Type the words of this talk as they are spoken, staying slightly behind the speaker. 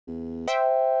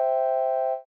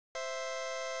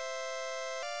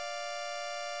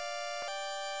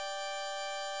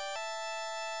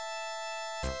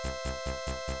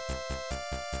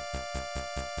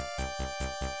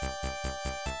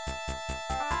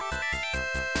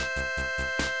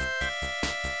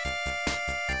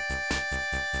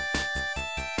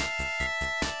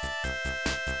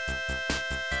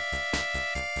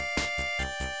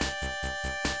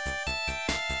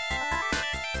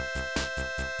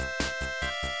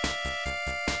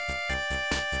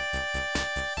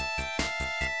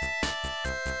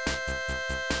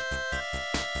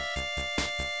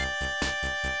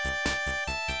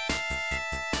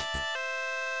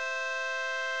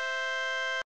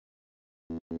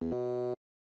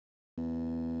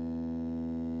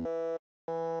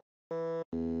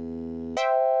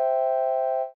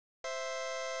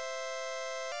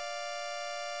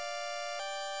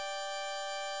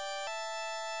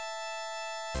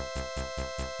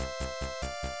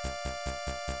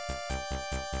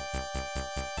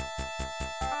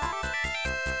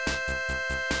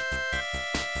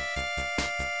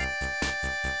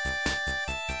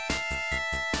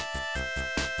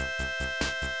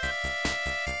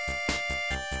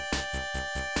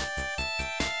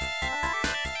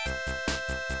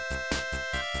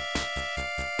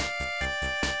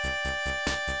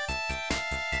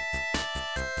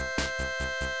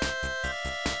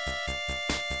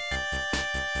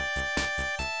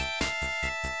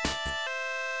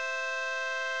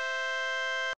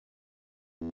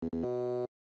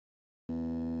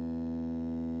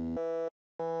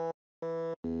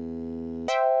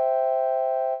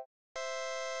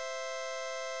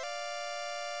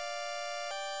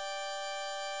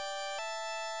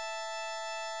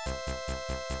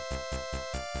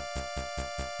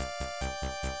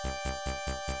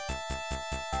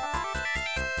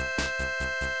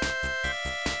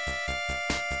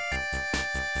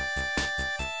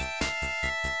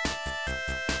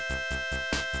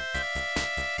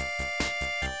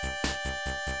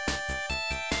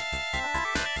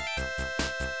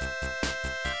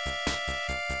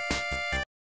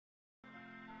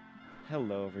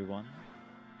Hello everyone,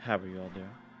 how are you all doing?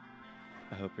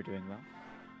 I hope you're doing well.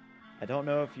 I don't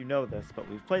know if you know this, but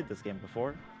we've played this game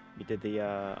before. We did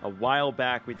a while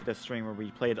back, we did a stream where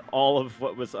we played all of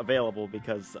what was available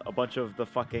because a bunch of the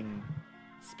fucking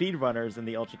speedrunners in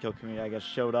the ULTRAKILL community, I guess,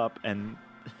 showed up and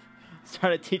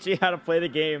started teaching how to play the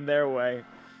game their way.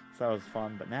 So that was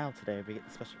fun, but now today we get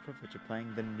the special privilege of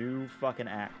playing the new fucking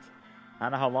act. I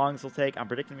don't know how long this will take, I'm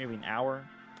predicting maybe an hour,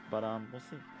 but we'll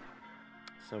see.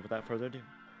 So without further ado,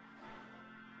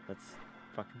 let's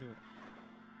fucking do it.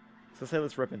 So say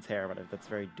let's rip its hair, but that's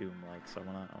very Doom-like, so I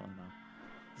wanna know.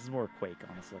 This is more Quake,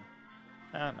 honestly.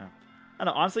 I don't know.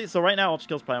 Honestly, so right now,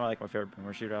 ULTRAKILL's probably like my favorite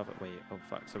boomer shooter outfit. Wait, oh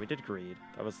fuck. So we did Greed.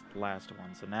 That was the last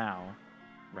one. So now,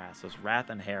 Wrath. So it's Wrath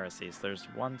and Heresy. So there's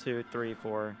 1, 2, 3,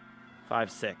 4,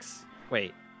 5, 6.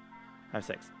 Wait. 5,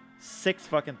 6. 6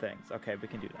 fucking things. Okay, we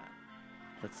can do that.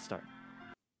 Let's start.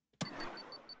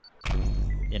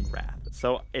 In Wrath.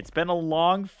 So it's been a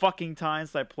long fucking time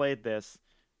since I played this.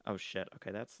 Oh shit.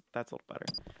 Okay, that's a little better.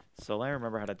 So let me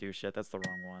remember how to do shit. That's the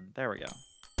wrong one. There we go.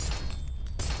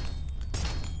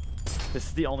 This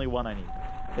is the only one I need.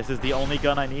 This is the only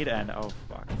gun I need, and oh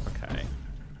fuck. Okay.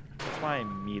 What's my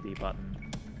melee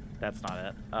button? That's not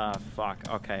it. Fuck.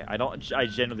 Okay. I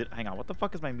genuinely, hang on. What the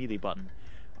fuck is my melee button?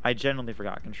 I genuinely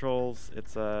forgot. Controls.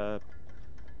 It's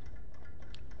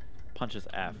punches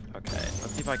F. Okay.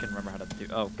 Let's see if I can remember how to do.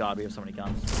 Oh god, we have so many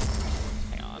guns.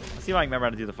 Hang on. Let's see if I can remember how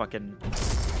to do the fucking.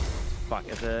 Fuck.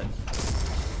 Is it?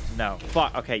 No.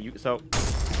 Fuck. Okay. So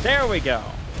there we go.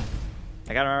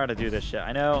 I gotta remember how to do this shit.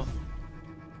 I know.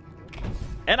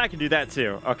 And I can do that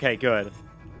too. Okay, good.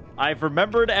 I've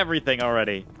remembered everything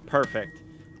already. Perfect.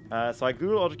 So I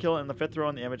Googled ULTRAKILL in the 5th row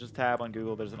in the images tab on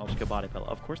Google. There's an ULTRAKILL body pillow.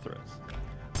 Of course there is.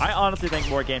 I honestly think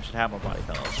more games should have more body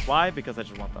pillows. Why? Because I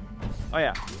just want them. Oh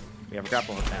yeah. We have a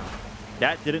grapple hook now.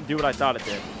 That didn't do what I thought it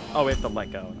did. Oh, we have to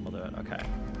let go and we'll do it. Okay.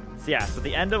 So yeah, so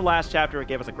the end of last chapter, it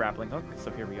gave us a grappling hook.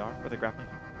 So here we are with a grappling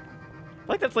hook. I feel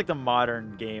like that's like the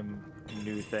modern game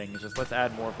new thing. It's just let's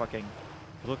add more fucking...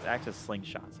 Let's act as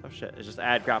slingshots. Oh shit. It's just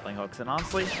add grappling hooks. And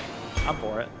honestly, I'm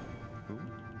for it. Ooh.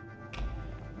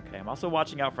 Okay, I'm also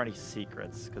watching out for any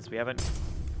secrets because we haven't...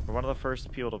 We're one of the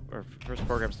first people to... Or first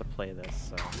programs to play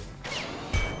this, so...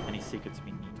 Any secrets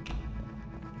we need.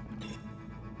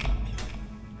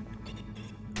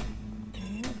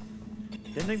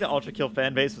 Didn't think the ULTRAKILL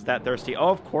fan base was that thirsty. Oh,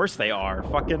 of course they are.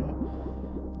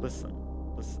 Fucking... Listen.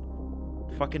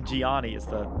 Fucking Gianni is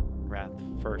the Wrath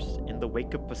first. In the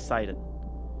wake of Poseidon.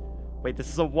 Wait, this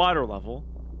is a water level.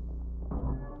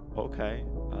 Okay.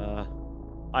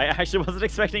 I actually wasn't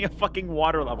expecting a fucking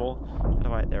water level. How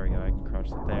do I... There we go. I can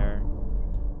crouch there.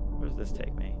 Where does this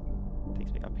take me? It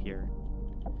takes me up here.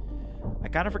 I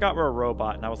kind of forgot we're a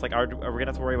robot, and I was like, are we gonna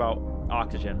have to worry about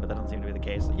oxygen? But that doesn't seem to be the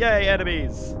case. Yay,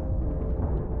 enemies!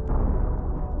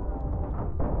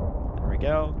 There we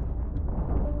go.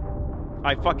 So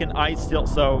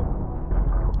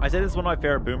I say this is one of my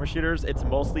favorite boomer shooters. It's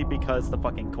mostly because the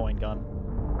fucking coin gun.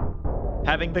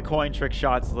 Having the coin trick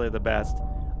shots is really the best.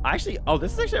 Oh,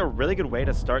 this is actually a really good way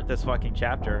to start this fucking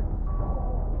chapter.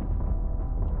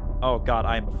 Oh god,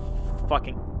 I'm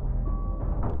fucking...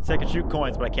 So I can shoot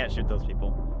coins, but I can't shoot those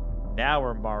people. Now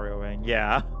we're Marioing.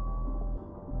 Yeah.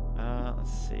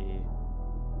 Let's see.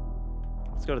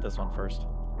 Let's go to this one first.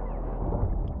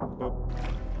 Boop.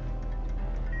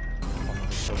 Oh,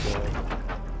 so good.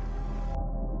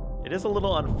 It is a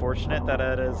little unfortunate that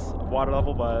it is water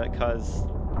level, but because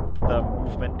the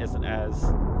movement isn't as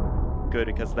good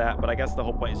because of that. But I guess the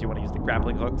whole point is you want to use the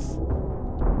grappling hooks.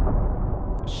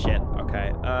 Shit.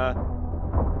 Okay.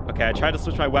 Okay, I tried to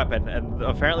switch my weapon, and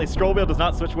apparently scroll wheel does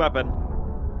not switch weapon.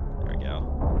 There we go.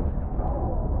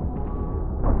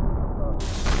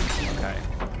 Okay.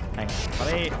 Hang on.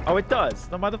 Honey. Oh, it does.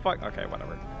 No motherfucker. Okay,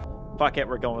 whatever. Fuck it.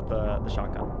 We're going with the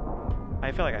shotgun.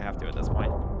 I feel like I have to at this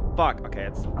point. Fuck. Okay,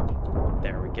 it's...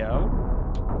 There we go.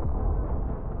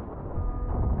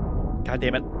 God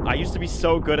damn it. I used to be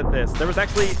so good at this. There was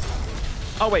actually...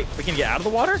 Oh, wait. We can get out of the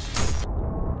water?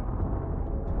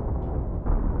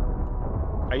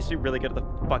 I used to be really good at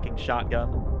the fucking shotgun.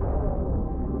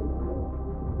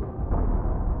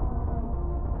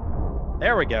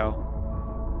 There we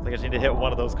go. It's like I just need to hit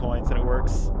one of those coins and it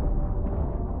works.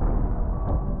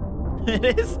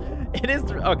 It is,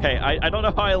 okay, I don't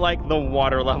know how I like the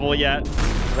water level yet.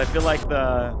 Because I feel like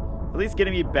at least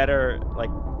getting me better, like,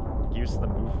 use of the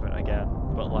movement again.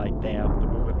 But like, damn, the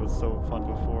movement was so fun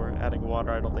before. Adding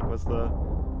water I don't think was the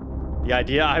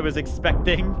idea I was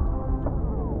expecting.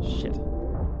 Shit.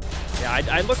 Yeah,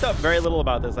 I looked up very little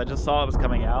about this. I just saw it was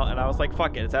coming out, and I was like,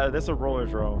 fuck it. It's either this or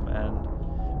Rollerdrome, and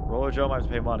Rollerdrome I have to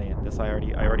pay money, and this I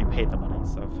already paid the money,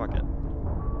 so fuck it.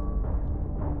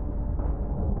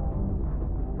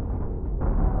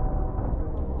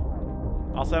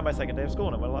 Also had my second day of school,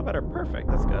 and it went a lot better. Perfect.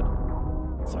 That's good.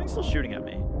 Something's still shooting at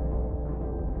me.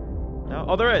 No?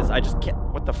 Oh, there is. I just can't.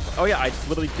 What the f... Oh, yeah, I just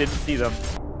literally didn't see them.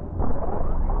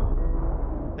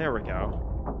 There we go.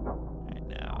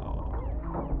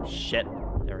 Shit.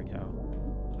 There we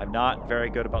go. I'm not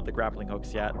very good about the grappling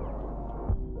hooks yet.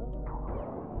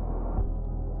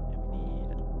 We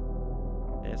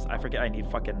need this. I forget I need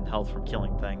fucking health from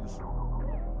killing things.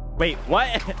 Wait, what?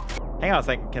 Hang on a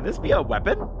second. Can this be a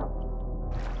weapon?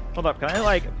 Hold up. Can I,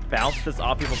 like, bounce this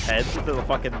off people's heads into the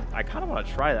fucking... I kind of want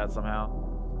to try that somehow.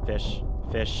 Fish.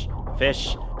 Fish.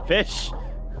 Fish. Fish!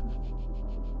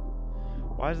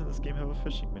 Why doesn't this game have a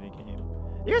fishing minigame?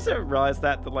 You guys ever realize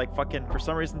that like fucking for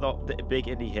some reason the big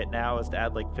indie hit now is to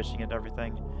add like fishing into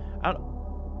everything? I don't.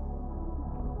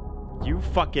 You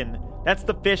fucking. That's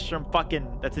the fish from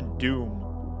fucking. That's in Doom.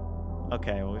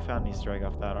 Okay, well we found an Easter egg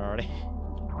off that already.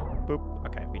 Boop.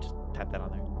 Okay, we just tapped that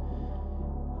on there.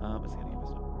 It's gonna give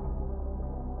us one.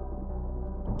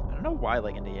 I don't know why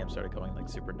like indie games started going like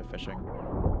super into fishing.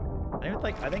 I even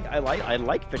like. I think I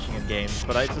like fishing in games,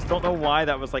 but I just don't know why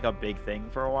that was like a big thing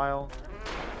for a while.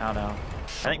 I don't know.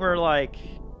 I think we're like...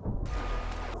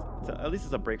 at least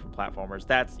it's a break from platformers.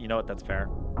 That's... You know what? That's fair.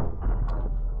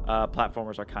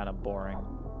 Platformers are kind of boring.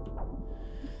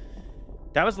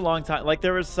 That was a long time... Like,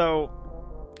 there was so...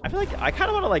 I feel like I kind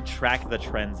of want to, like, track the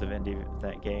trends of indie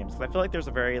games. Because I feel like there's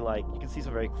a very, like... You can see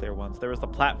some very clear ones. There was the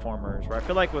platformers, where I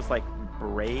feel like it was, like,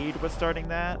 Braid was starting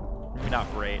that. Maybe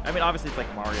not Braid. I mean, obviously, it's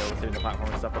like Mario was doing the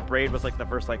platformer stuff. But Braid was, like, the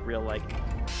first, like, real, like...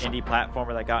 indie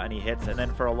platformer that got any hits, and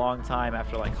then for a long time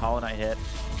after like Hollow Knight hit,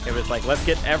 it was like let's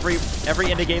get every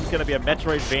indie game's gonna be a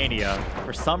Metroidvania.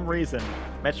 For some reason,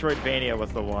 Metroidvania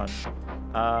was the one.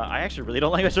 I actually really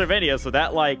don't like Metroidvania, so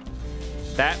that like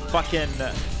that fucking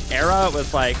era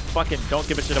was like fucking don't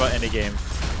give a shit about indie games.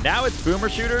 Now it's boomer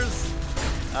shooters,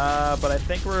 but I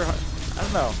think we're I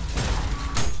don't know.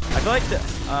 I feel like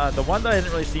the one that I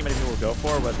didn't really see many people go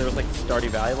for was there was like Stardew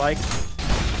Valley like.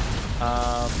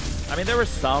 I mean, there were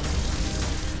some,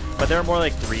 but they were more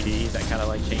like 3D that kind of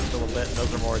like changed a little bit. And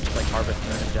those are more just like Harvest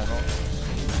Moon in general.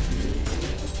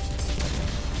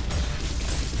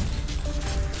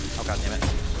 Oh, god damn it.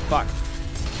 Fuck.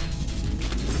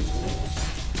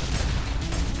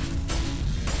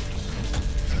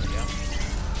 There we go.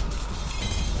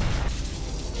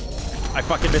 I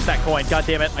fucking missed that coin. God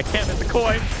damn it. I can't miss the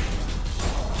coin.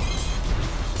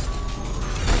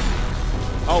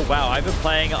 Oh, wow. I've been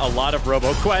playing a lot of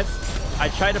RoboQuest. I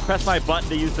tried to press my button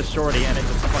to use the shorty, and it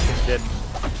just fucking didn't.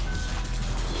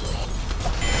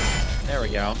 There we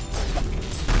go.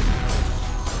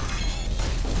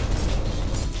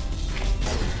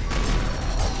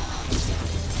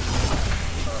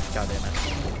 God damn it.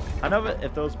 I don't know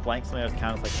if those blank simulators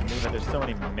count as like new, but there's so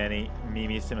many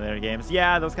meme simulator games.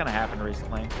 Yeah, those kind of happened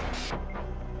recently.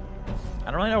 I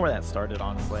don't really know where that started,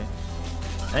 honestly.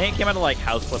 I think it came out of like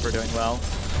House Flipper doing well.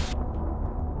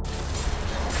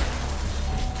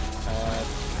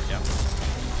 Yeah.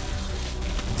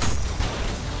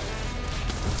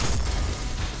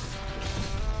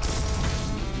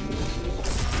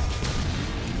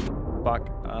 Fuck.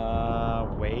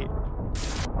 Wait.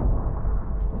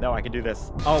 No, I can do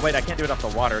this. Oh, wait, I can't do it off the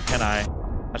water, can I?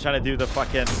 I was trying to do the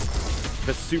fucking...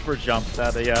 the super jump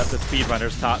that the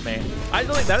speedrunners taught me. I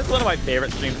feel like that is one of my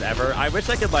favorite streams ever. I wish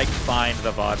I could, like, find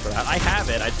the VOD for that. I have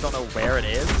it. I just don't know where it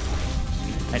is.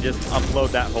 And just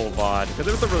upload that whole VOD. Because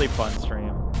it was a really fun stream.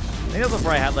 I think that was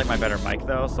before I had, like, my better mic,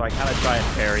 though. So I kind of try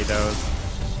and parry those.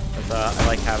 Because I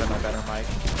like having my better mic.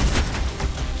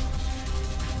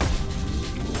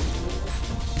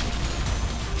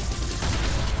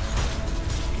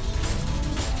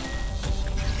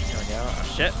 Oh,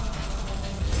 shit.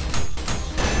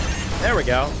 There we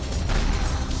go.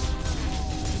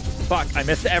 Fuck, I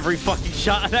missed every fucking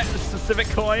shot on that specific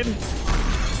coin.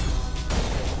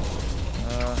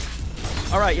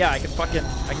 Alright, yeah, I can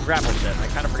grapple shit. I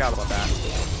kind of forgot about that.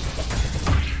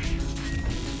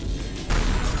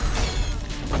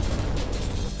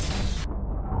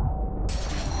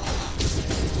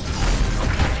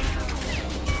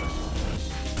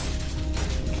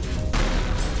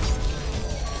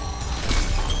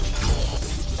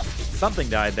 Something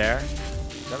died there.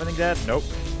 Is everything dead? Nope.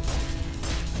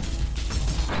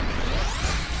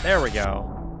 There we go.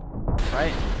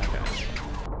 Right? Okay.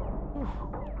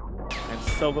 I have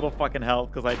so little fucking health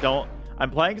because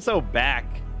I'm playing so back.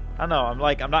 I don't know.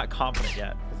 I'm not confident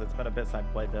yet because it's been a bit since I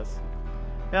played this.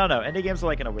 I don't know. Indie games are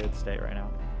like in a weird state right now.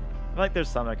 I feel like there's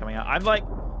some that are coming out. I'm like,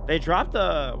 they dropped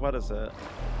what is it?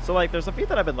 So like, there's a few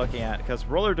that I've been looking at because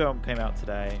Roller Dome came out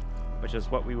today, which is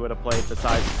what we would have played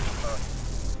besides.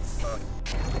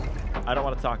 I don't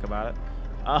want to talk about it.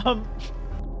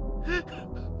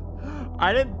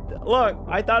 I didn't look.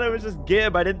 I thought it was just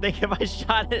Gib. I didn't think if I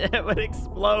shot it, it would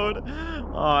explode.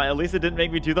 Oh, at least it didn't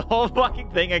make me do the whole fucking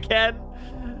thing again.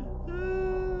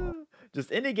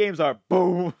 Just indie games are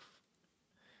boom.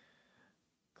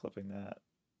 Clipping that.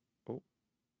 Oh,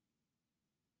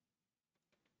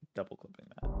 double clipping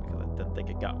that because I didn't think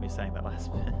it got me saying that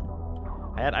last bit.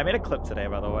 I made a clip today,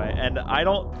 by the way, and I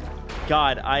don't.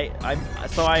 God, I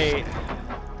try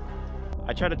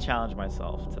to challenge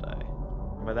myself today.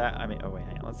 By that, I mean, oh wait,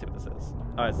 hang on, let's see what this is.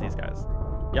 Oh, it's these guys.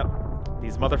 Yep,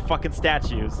 these motherfucking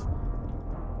statues.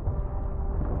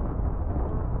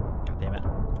 God damn it.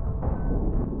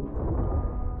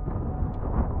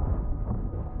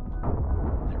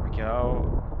 There we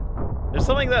go. There's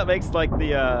something that makes like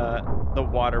the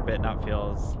water bit not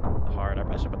feel as hard. I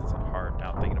probably should put this on hard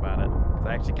now I'm thinking about it. Because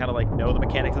I actually kind of like know the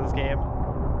mechanics of this game.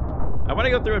 I want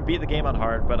to go through and beat the game on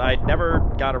hard, but I never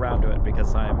got around to it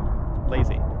because I'm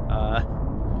lazy.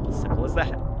 Simple as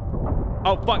that.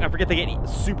 Oh fuck, I forget to get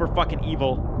super fucking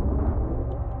evil.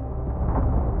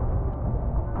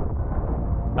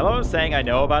 I love saying I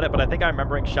know about it, but I think I'm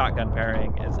remembering shotgun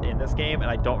parrying is in this game, and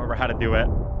I don't remember how to do it.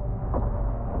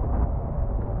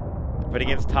 Video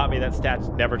games taught me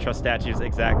that never trust statues.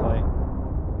 Exactly.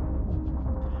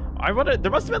 I wonder,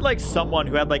 there must have been like someone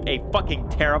who had like a fucking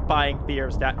terrifying fear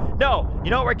of No,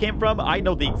 you know where it came from? I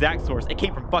know the exact source. It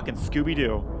came from fucking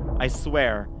Scooby-Doo. I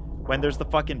swear. When there's the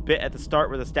fucking bit at the start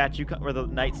where the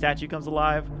knight statue comes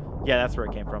alive. Yeah, that's where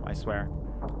it came from. I swear.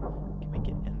 Can we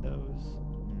get in those?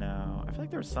 No. I feel like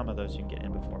there were some of those you can get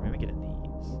in before. Maybe get in these.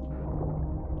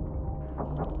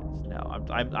 No,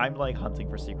 I'm like hunting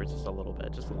for secrets just a little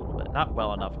bit, not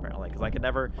well enough apparently, because I could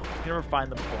never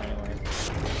find them before anyway. Let's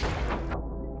see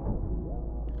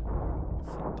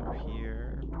through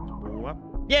here. Whoop.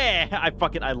 Yeah,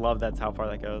 I love that's how far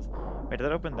that goes. Wait, did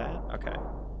that open that? Okay.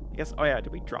 I guess. Oh yeah,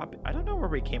 did we drop it? I don't know where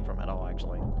we came from at all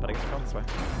actually, but I guess we're going this way.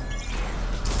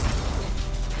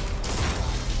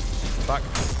 Fuck.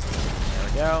 There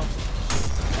we go.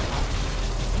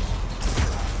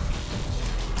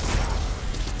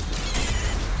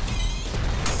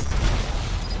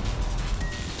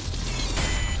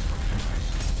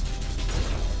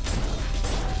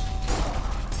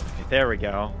 There we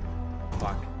go.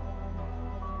 Fuck.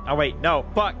 Oh wait, no.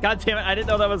 Fuck. God damn it. I didn't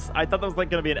know that was. I thought that was like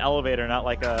gonna be an elevator, not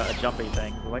like a jumpy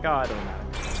thing. I was like, oh, it doesn't matter.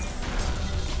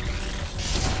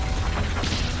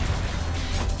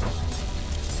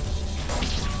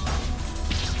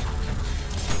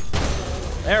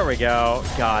 There we go.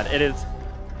 God, it is.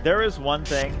 There is one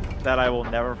thing that I will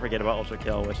never forget about Ultra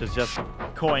Kill, which is just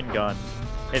coin gun.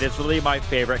 It is literally my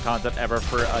favorite concept ever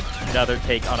for another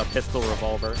take on a pistol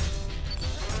revolver.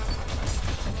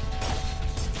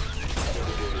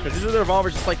 Because usually the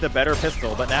revolver's just like the better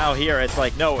pistol, but now here it's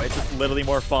like, no, it's just literally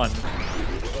more fun.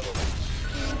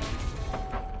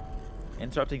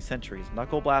 Interrupting sentries.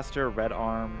 Knuckle blaster, red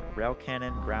arm, rail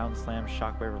cannon, ground slam,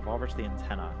 shockwave, revolver to the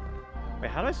antenna. Wait,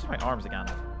 how do I switch my arms again?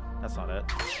 That's not it.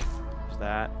 There's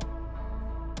that.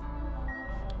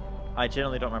 I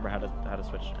generally don't remember how to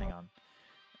switch. Hang on.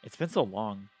 It's been so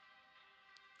long.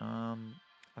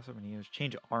 That's what I'm gonna use.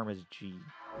 Change arm as G.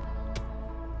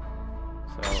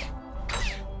 So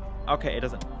okay, it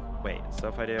doesn't wait, so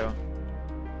if I do,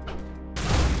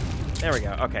 there we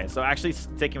go. Okay, so actually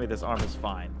sticking with this arm is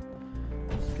fine.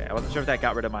 Okay, I wasn't sure if that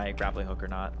got rid of my grappling hook or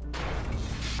not.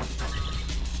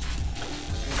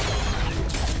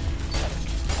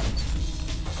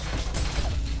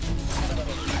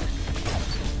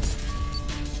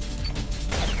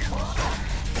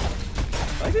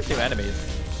 I like these new enemies.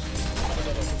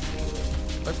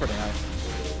 They're pretty nice.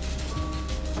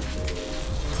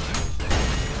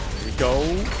 Here we go.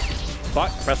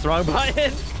 Fuck, press the wrong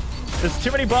button. There's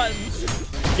too many buttons.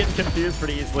 Getting confused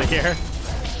pretty easily here.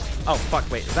 Oh, fuck,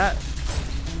 wait, is that...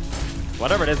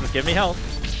 Whatever it is giving me health.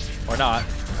 Or not.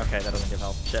 Okay, that doesn't give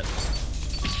health. Shit.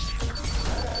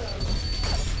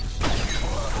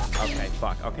 Okay,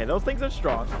 fuck. Okay, those things are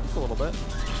strong. Just a little bit.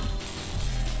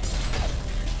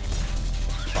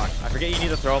 Fuck, I forget you need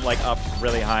to throw them, like, up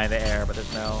really high in the air, but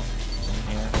there's no...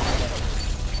 Here.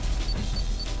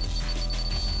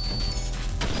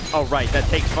 Oh, right, that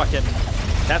takes fucking...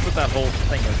 That's what that whole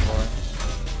thing is for.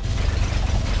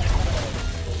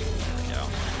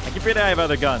 I keep forgetting I have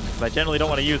other guns, because I generally don't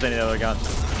want to use any other guns.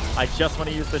 I just want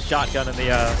to use the shotgun and the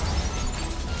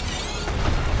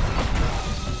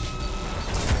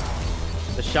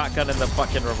shotgun and the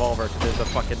fucking revolver, because it's the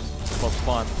fucking most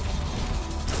fun.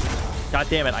 God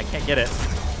damn it, I can't get it.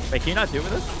 Wait, can you not do it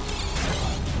with this?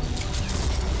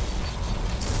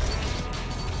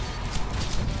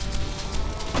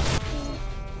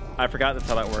 I forgot that's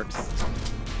how that works.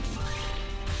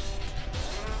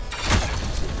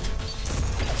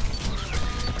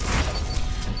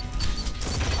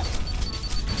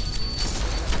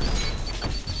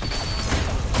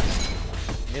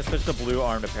 You need to switch the blue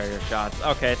arm to parry your shots.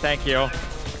 Okay, thank you.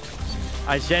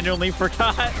 I genuinely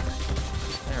forgot.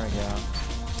 There we go.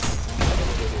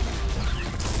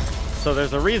 So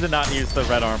there's a reason not to use the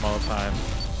red arm all the time.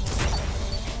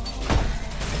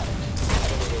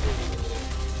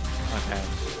 Okay.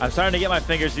 I'm starting to get my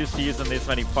fingers used to using these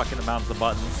many fucking amounts of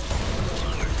buttons.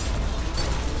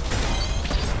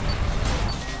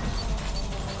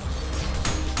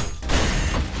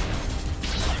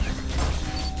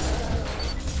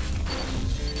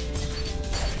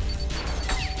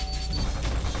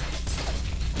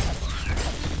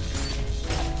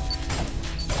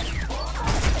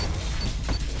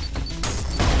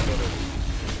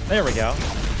 There we go.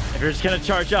 If you're just gonna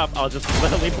charge up, I'll just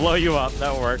literally blow you up.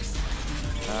 That works.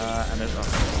 And there's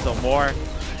still more.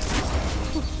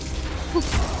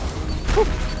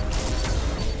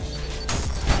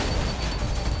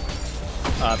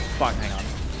 Fuck, hang on.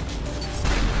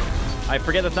 I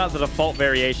forget that's not the default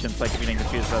variation, so I keep getting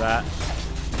confused by that.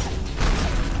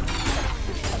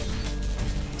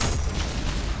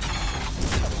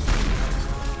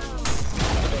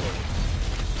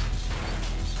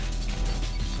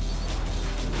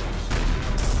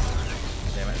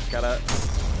 Gotta...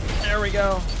 There we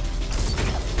go.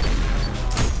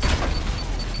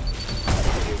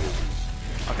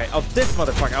 Okay, oh, this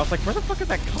motherfucker. I was like, where the fuck is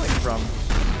that coming from?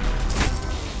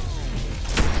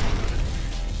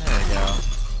 There we go.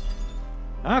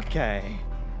 Okay.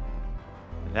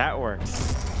 That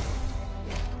works.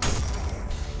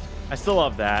 I still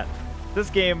love that. This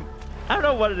game, I don't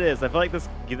know what it is. I feel like this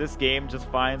game just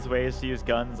finds ways to use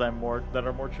guns that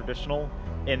are more traditional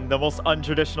in the most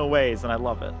untraditional ways, and I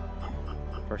love it.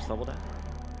 First level down.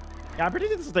 Yeah, I'm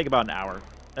predicting this will take about an hour.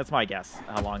 That's my guess.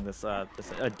 How long this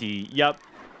D. Yep.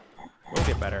 We'll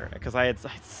get better because I had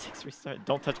 6 restart.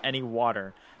 Don't touch any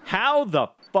water. How the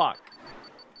fuck?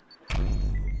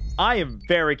 I am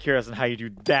very curious on how you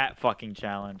do that fucking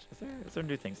challenge. Is there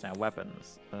new things now?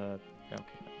 Weapons. Okay.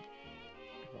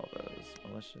 All those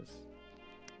malicious.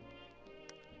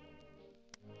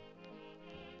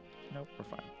 Nope, we're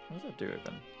fine. What does that do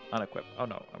even? Unequip. Oh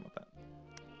no, I want that.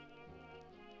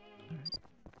 Right.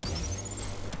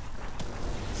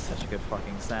 Such a good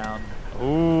fucking sound.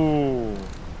 Ooh.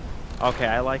 Okay,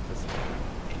 I like this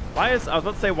one. I was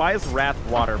about to say, why is Wrath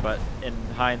water? But in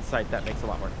hindsight, that makes a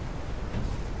lot more.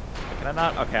 Can I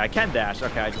not? Okay, I can dash.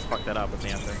 Okay, I just fucked that up with the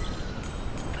answer.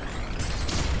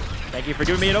 Thank you for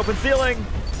giving me an open ceiling.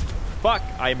 Fuck,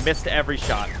 I missed every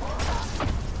shot.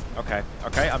 Okay,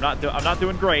 okay, I'm not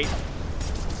doing great.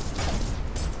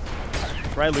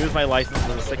 I lose my license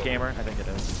as a sick gamer? I think it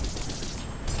is.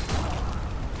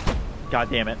 God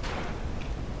damn it.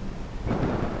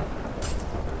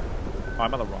 Oh,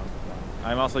 I'm on the wrong one.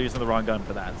 I'm also using the wrong gun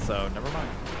for that, so never mind.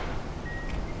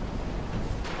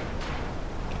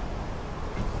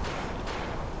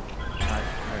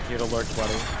 I'm here to lurk,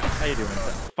 buddy. How you doing?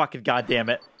 Fucking goddamn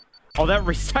it. Oh, that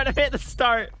restarted me at the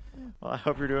start. Well, I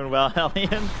hope you're doing well,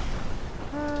 Hellion.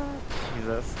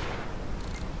 Jesus.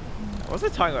 What was I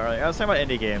talking about earlier? I was talking about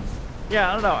indie games. Yeah,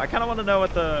 I don't know. I kind of want to know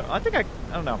what the... I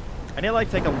don't know. I need to,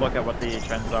 like, take a look at what the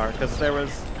trends are, because there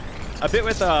was a bit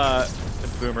with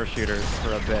boomer shooters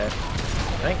for a bit.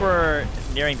 I think we're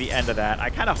nearing the end of that. I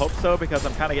kind of hope so, because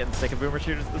I'm kind of getting sick of boomer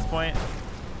shooters at this point.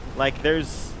 Like,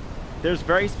 there's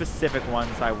very specific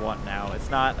ones I want now. It's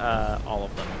not all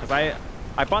of them, because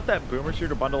I bought that boomer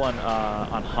shooter bundle on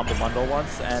Humble Bundle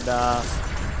once, and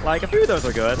like a few of those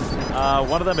are good.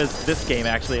 One of them is this game.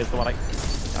 Actually, is the one I.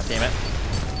 God damn it!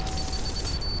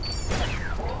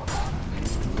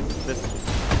 This.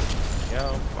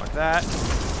 Yo, fuck that.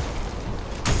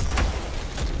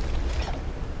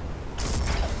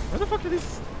 Where the fuck do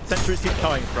these sentries keep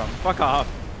coming from? Fuck off!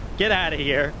 Get out of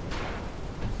here!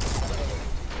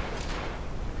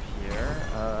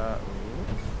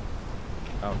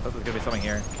 Oh, there's gonna be something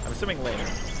here. I'm assuming later.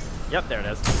 Yep, there it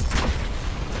is.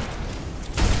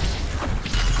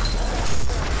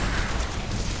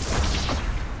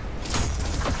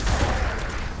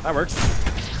 That works.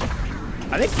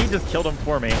 I think he just killed him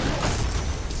for me.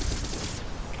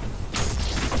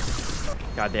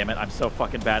 God damn it, I'm so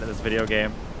fucking bad at this video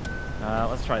game.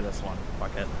 Let's try this one.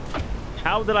 Fuck it.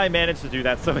 How did I manage to do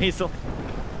that so easily?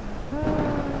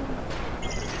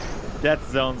 Death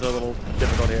zones are a little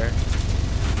difficult here.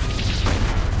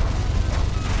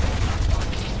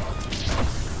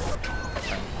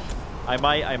 I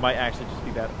might actually just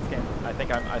be bad at this game. I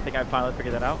think I finally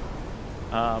figured that out.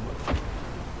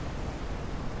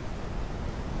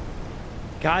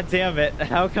 God damn it!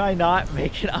 How can I not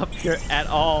make it up here at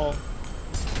all?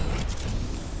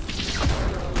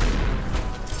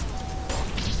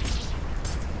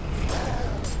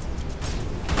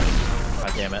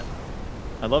 God damn it!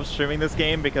 I love streaming this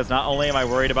game because not only am I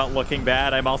worried about looking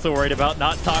bad, I'm also worried about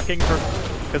not talking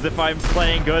because if I'm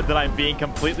playing good, then I'm being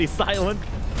completely silent.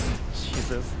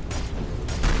 Jesus.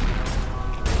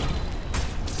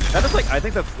 That is like, I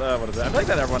think that's, what is it? I feel like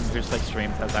that everyone who's like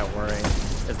streams has that worry.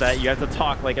 Is that you have to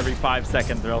talk like every 5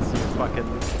 seconds or else you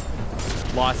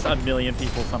fucking lost a million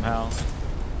people somehow.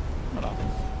 I don't know.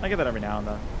 I get that every now and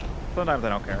then. Sometimes I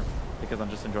don't care because I'm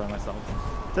just enjoying myself.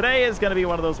 Today is going to be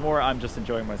one of those more I'm just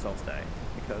enjoying myself day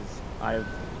because I've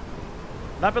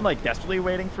not been like desperately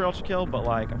waiting for ULTRAKILL, but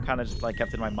like I've kind of just like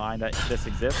kept in my mind that this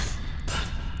exists.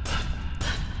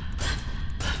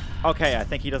 Okay, I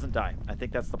think he doesn't die. I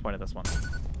think that's the point of this one.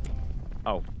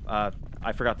 Oh,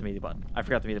 I forgot the media button. I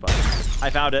forgot the media button. I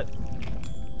found it.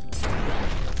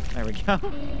 There we go.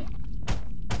 What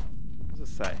does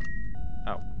this say?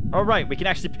 Oh. Oh, right. We can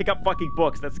actually pick up fucking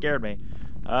books. That scared me.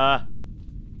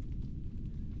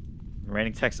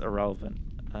 Remaining text irrelevant.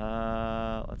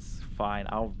 Let's fine.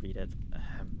 I'll read it.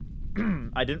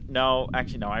 I didn't know.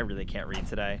 Actually, no, I really can't read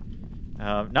today.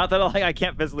 Not that like, I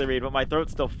can't physically read, but my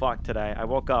throat's still fucked today. I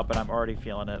woke up and I'm already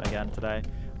feeling it again today,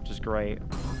 which is great.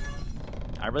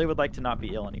 I really would like to not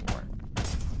be ill anymore.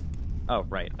 Oh,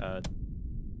 right.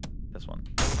 This one.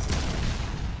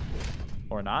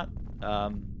 Or not.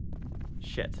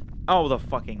 Shit. Oh, the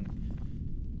fucking...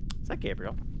 Is that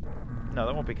Gabriel? No,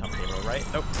 that won't become Gabriel, right?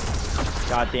 Nope.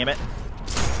 God damn it.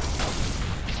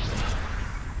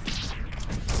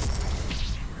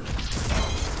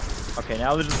 Okay,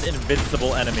 now they're just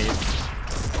invincible enemies.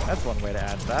 That's one way to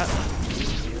add to that.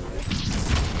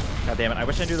 God damn it, I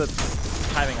wish I knew the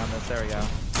timing on this. There we go.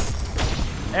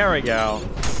 There we go.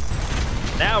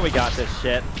 Now we got this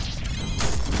shit.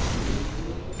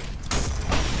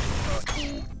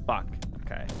 Fuck.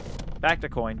 Okay. Back to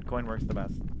coin. Coin works the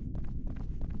best.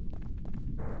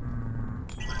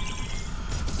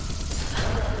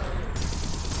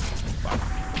 Fuck.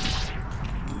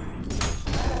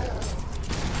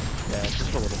 Yeah,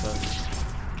 just a little bit.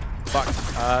 Fuck.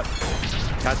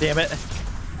 God damn it.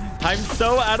 I'm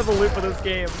so out of the loop of this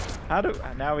game. How do...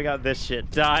 Now we got this shit.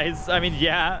 Dies. I mean,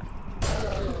 yeah.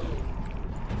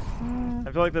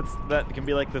 I feel like that can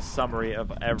be like the summary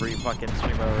of every fucking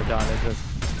stream I've ever done. It's just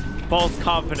false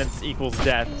confidence equals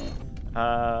death.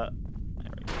 There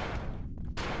we go.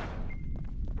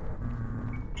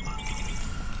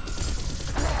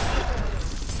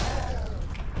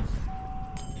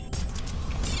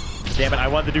 Damn it, I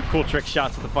wanted to do cool trick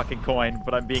shots with the fucking coin,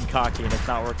 but I'm being cocky and it's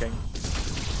not working.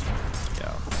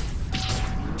 Go.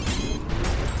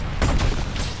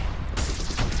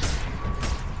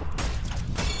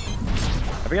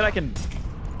 forget I can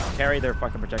carry their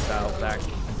fucking projectiles back.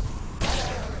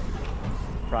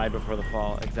 Pride before the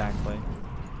fall, exactly.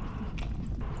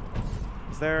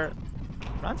 Is there...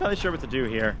 I'm not entirely sure what to do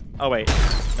here. Oh wait,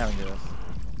 now we can do this.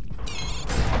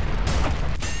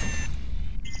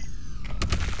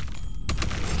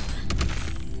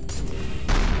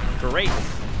 Great.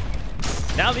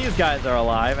 Now these guys are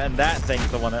alive, and that thing's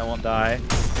the one that won't die.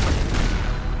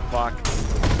 Fuck.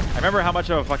 I remember how much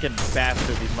of a fucking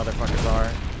bastard these motherfuckers are.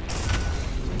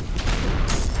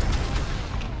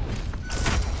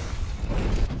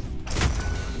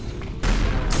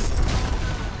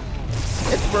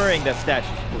 It's burying the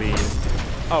statues, please.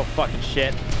 Oh, fucking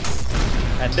shit.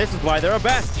 And this is why they're a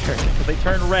bastard. Because they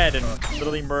turn red and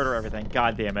literally murder everything.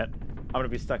 God damn it. I'm gonna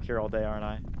be stuck here all day, aren't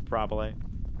I? Probably.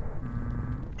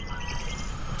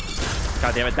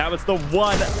 God damn it, that was the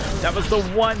one. That was the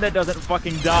one that doesn't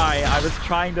fucking die. I was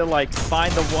trying to like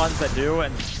find the ones that do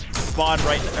and spawn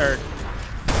right, or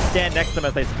stand next to them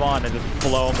as they spawn and just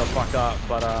blow them the fuck up.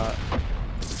 But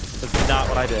this is not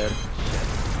what I did. Shit.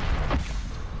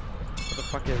 What the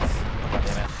fuck is? God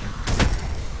damn it.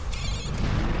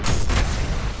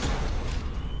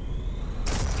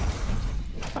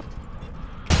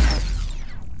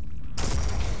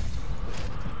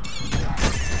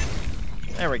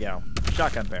 There we go.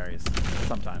 Shotgun berries.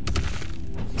 Sometimes.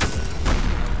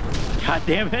 God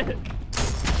damn it.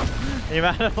 The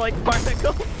amount of like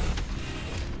particles.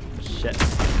 Shit.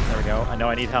 There we go. I know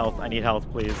I need health. I need health,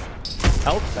 please.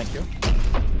 Health? Thank you.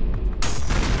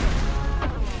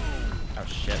 Oh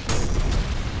shit.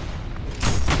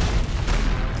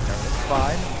 Everything's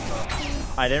fine.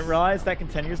 I didn't realize that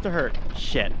continues to hurt.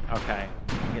 Shit. Okay.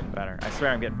 I'm getting better. I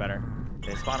swear I'm getting better.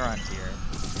 They spawn around here.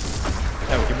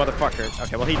 Oh, you motherfuckers.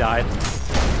 Okay, well, he died.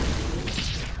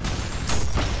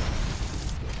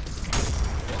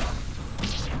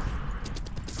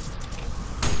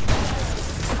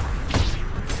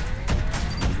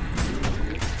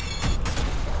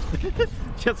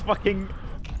 Just fucking...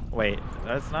 Wait,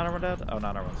 that's not everyone dead? Oh,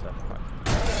 not everyone's dead. Fuck.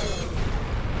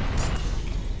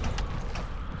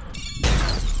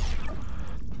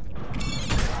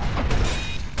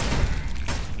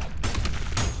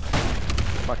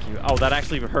 Fuck you. Oh, that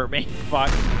actually hurt me. Fuck.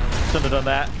 Shouldn't have done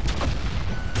that.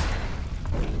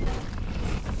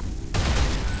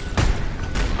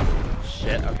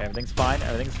 Shit. Okay, everything's fine.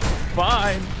 Everything's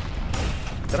fine.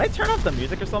 Did I turn off the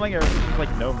music or something? Or is there just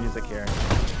like no music here?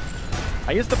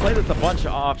 I used to play this a bunch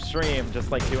off stream, just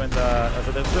like doing the... there's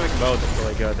a specific mode that's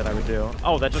really good that I would do.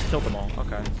 Oh, that just killed them all.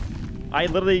 Okay. I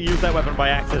literally used that weapon by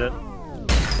accident.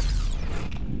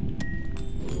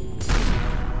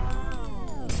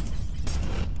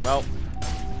 Well.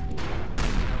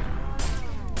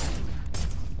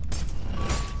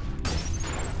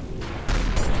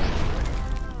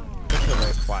 It's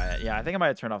very quiet. Yeah, I think I might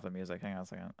have turned off the music. Hang on a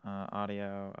second.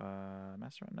 Audio,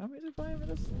 master. No music playing? What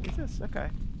is this?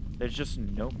 Okay. There's just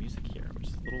no music here, which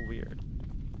is a little weird.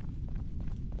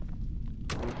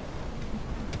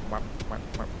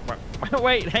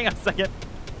 Wait, hang on a second.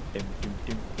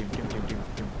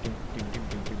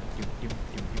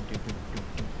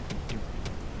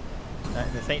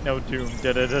 This ain't no Doom.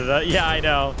 Yeah, I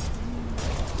know.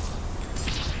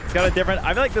 It's got a different...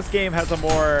 I feel like this game has a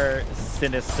more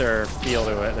sinister feel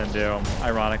to it than Doom,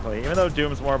 ironically. Even though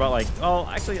Doom's more about like... Oh,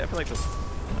 actually, I feel like this...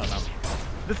 I don't know.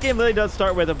 This game really does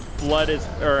start with blood is...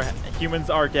 Or humans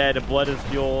are dead, blood is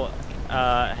fuel.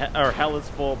 Or hell is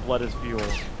full, blood is fuel.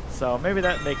 So maybe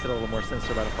that makes it a little more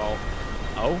sinister by default.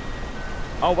 Oh?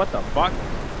 Oh, what the fuck?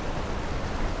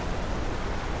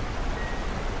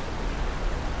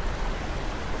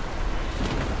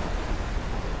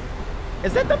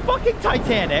 Is that the fucking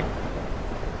Titanic?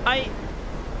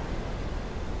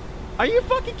 Are you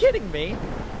fucking kidding me?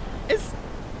 Is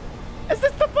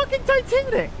this the fucking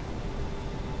Titanic?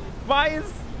 Why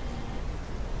is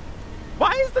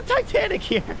the Titanic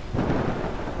here?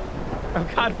 Oh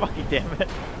god fucking damn it.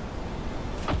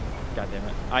 God damn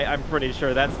it. I'm pretty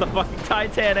sure that's the fucking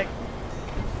Titanic.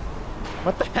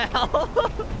 What the hell?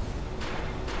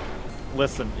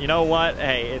 Listen, you know what?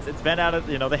 Hey, it's been out of,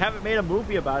 you know, they haven't made a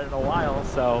movie about it in a while,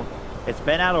 so it's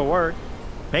been out of work.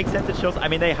 Makes sense. It shows. I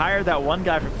mean, they hired that one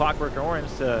guy from Clockwork Orange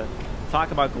to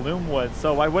talk about Gloomwood,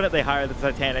 so why wouldn't they hire the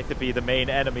Titanic to be the main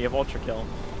enemy of ULTRAKILL?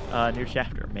 New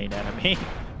chapter, main enemy.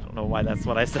 I don't know why that's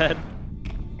what I said.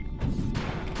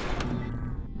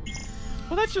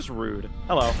 Well, that's just rude.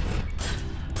 Hello.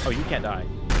 Oh, you can't die.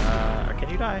 Or can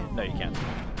you die? No, you can't.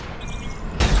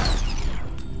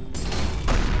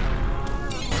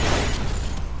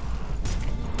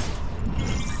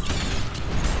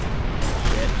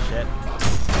 Shit.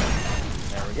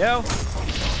 There we go.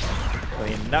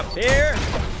 Clean up here.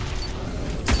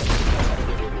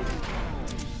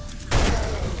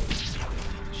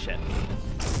 Shit.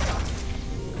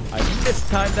 I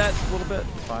mistimed that a little bit.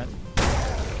 It's fine.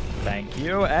 Thank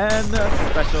you, and a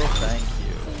special thank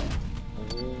you.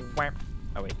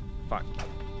 Oh wait, fuck.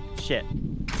 Shit.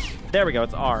 There we go,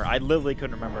 it's R. I literally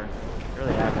couldn't remember. It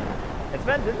really happened. It's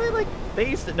been, didn't they like, they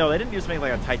used to, no, they didn't used to make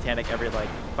like a Titanic every like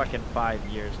fucking 5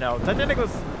 years. No, Titanic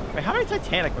was, wait, how many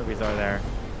Titanic movies are there?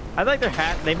 I like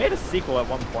they made a sequel at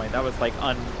one point. That was like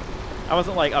I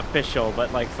wasn't like official,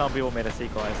 but like some people made a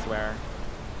sequel, I swear.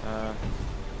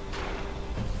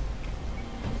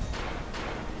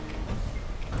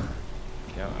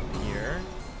 Go up here.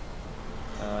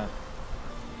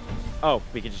 Oh,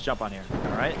 we can just jump on here.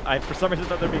 All right. I for some reason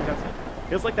thought there'd be a cutscene.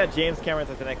 Feels like that James Cameron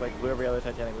Titanic like blew every other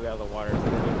Titanic movie out of the water, so they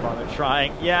didn't bother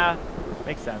trying. Yeah,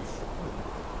 makes sense.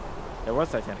 There was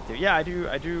Titanic too. Yeah, I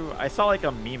do. I saw like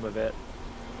a meme of it.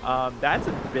 That's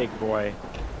a big boy.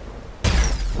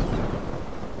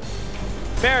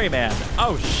 Ferryman.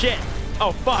 Oh shit.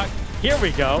 Oh fuck. Here we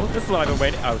go. This is what I've been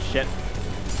waiting. Oh shit.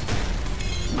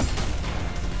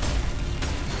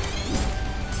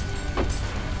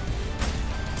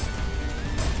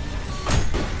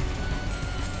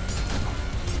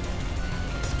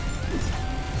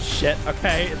 Shit.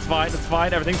 Okay, it's fine. It's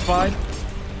fine. Everything's fine.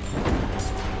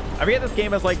 I forget this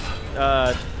game is like.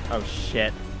 Oh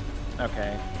shit.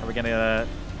 Okay. Are we gonna?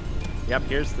 Yep.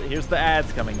 Here's the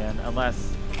ads coming in.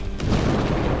 Unless.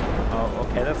 Oh,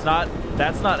 okay. That's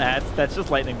not ads. That's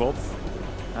just lightning bolts.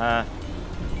 Can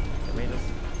we just?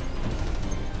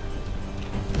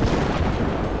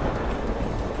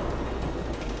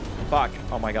 Fuck.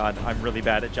 Oh my god. I'm really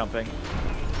bad at jumping.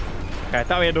 Okay, I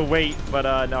thought we had to wait, but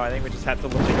no, I think we just have to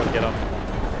literally go get him. I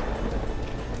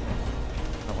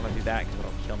don't want to do that because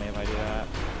it'll kill me if I do that.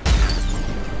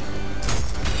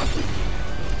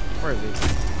 Where is he?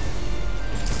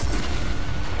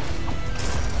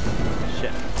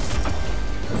 Shit.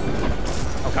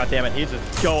 Oh god damn it, he's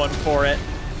just going for it.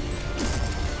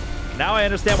 Now I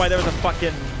understand why there was a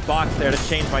fucking box there to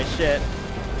change my shit.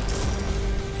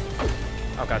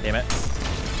 Oh god damn it.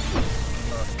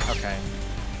 Okay.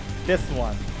 This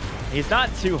one. He's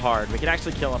not too hard. We can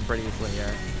actually kill him pretty easily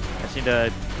here. I just need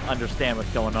to understand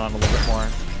what's going on a little bit more.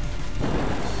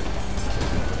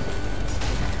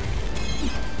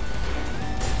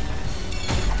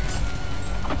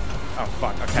 Oh,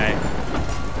 fuck. Okay.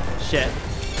 Shit.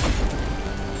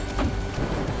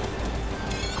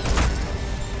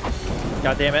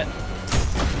 God damn it.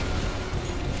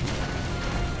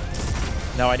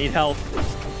 No, I need help.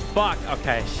 Fuck.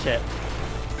 Okay, shit.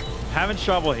 Having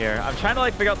trouble here. I'm trying to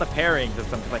like figure out the parrying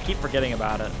system because I keep forgetting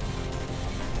about it.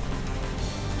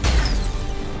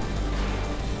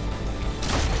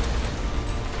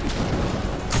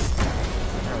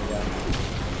 There we go.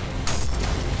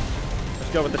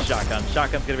 Let's go with the shotgun.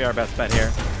 Shotgun's gonna be our best bet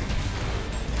here.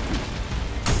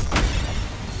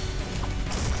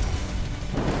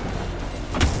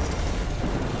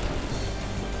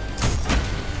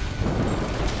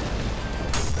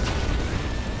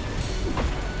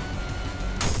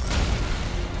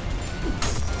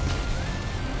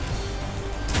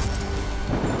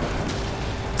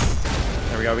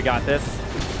 We got this.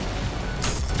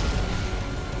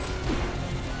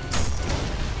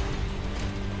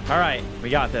 All right, we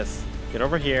got this. Get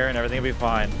over here and everything will be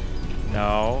fine.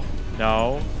 No,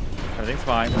 no, everything's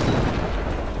fine.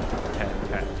 Okay,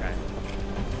 okay, okay.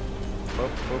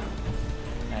 Boop, boop.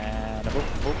 And a boop,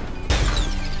 boop.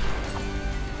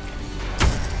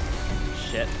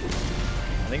 Shit.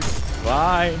 Everything's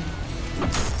fine.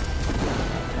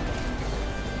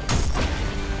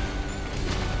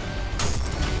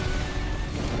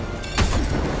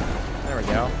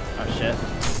 Go. Oh shit.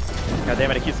 God damn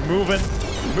it, it keeps moving.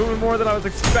 Moving more than I was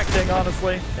expecting,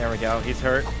 honestly. There we go. He's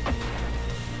hurt.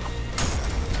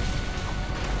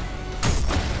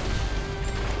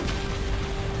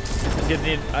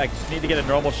 I just need to get a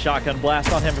normal shotgun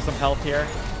blast on him for some health here.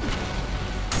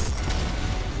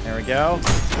 There we go.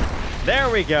 There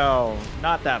we go.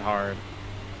 Not that hard.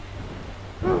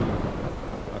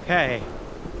 Okay.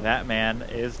 That man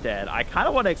is dead. I kind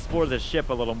of want to explore this ship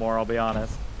a little more, I'll be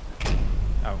honest.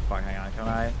 Oh, fuck, hang on, can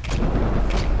I?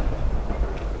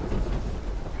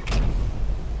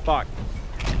 Fuck.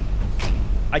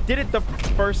 I did it the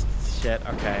first shit,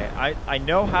 okay. I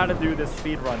know how to do this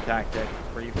speedrun tactic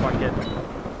where you fucking...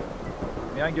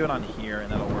 Maybe I can do it on here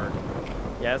and that'll work.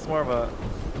 Yeah, it's more of a...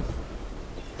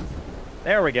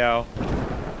 There we go.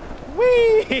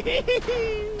 Whee!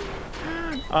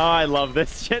 Oh, I love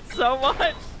this shit so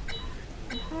much.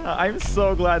 I'm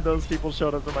so glad those people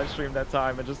showed up to my stream that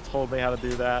time and just told me how to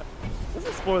do that.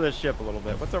 Let's explore this ship a little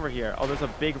bit. What's over here? Oh, there's a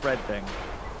big red thing.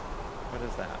 What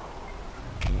is that?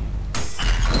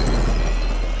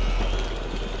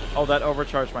 Oh, that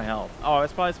overcharged my health. Oh, I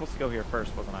was probably supposed to go here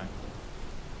first, wasn't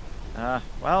I?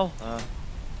 Well,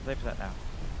 wait for that now.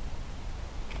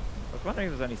 I was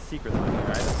wondering if there's any secrets on here.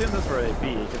 I assume this is where they'd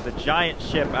be, because the giant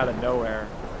ship out of nowhere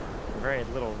for very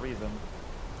little reason.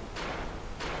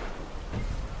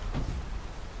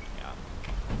 Yeah.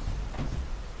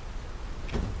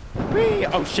 Whee!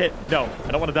 Oh shit! No,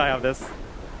 I don't want to die on this.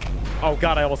 Oh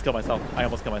god, I almost killed myself. I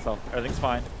almost killed myself. Everything's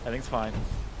fine. Everything's fine.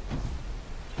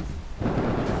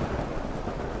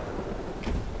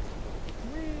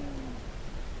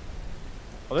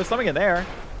 Oh, there's something in there.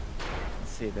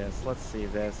 Let's see this. Let's see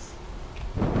this.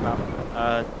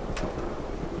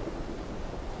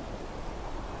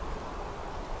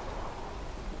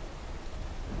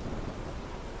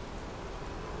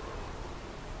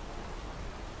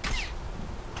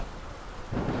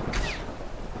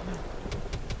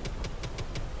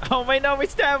 Oh wait, no, we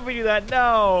stabbed. We do that.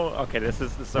 No. Okay, this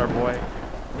is our boy.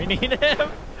 We need him.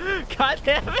 God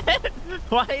damn it!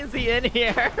 Why is he in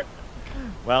here?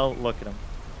 Well, look at him.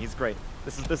 He's great.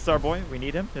 This is our boy. We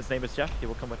need him. His name is Jeff. He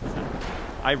will come with us now.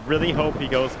 I really hope he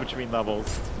goes between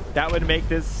levels. That would make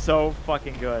this so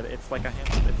fucking good. It's like a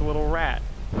hamster. It's a little rat.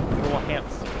 It's a little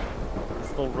hamster. This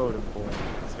little rodent boy.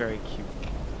 He's very cute.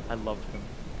 I love him.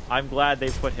 I'm glad they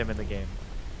put him in the game.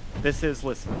 This is,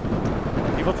 listen.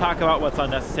 People talk about what's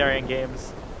unnecessary in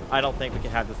games. I don't think we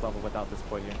can have this level without this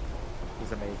boy here.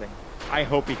 He's amazing. I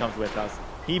hope he comes with us.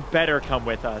 He better come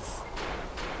with us.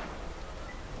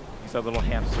 He's our little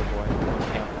hamster boy.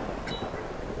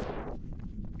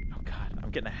 Oh god, I'm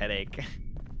getting a headache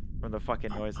from the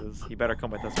fucking noises. He better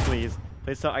come with us, please.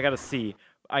 Please tell. I got a C.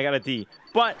 I got a D.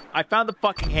 But I found the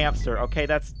fucking hamster. Okay,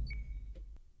 that's.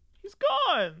 He's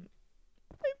gone.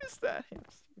 I missed that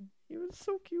hamster. He was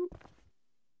so cute.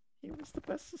 He was the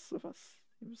bestest of us.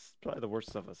 He was probably the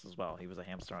worst of us as well. He was a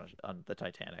hamster on the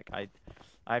Titanic. I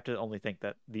have to only think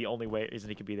that the only reason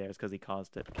he could be there is because he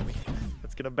caused it. Can we?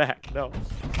 Let's get him back. No.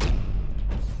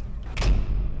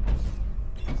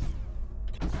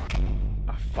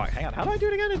 Oh fuck! Hang on. How do I do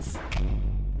it again? It's.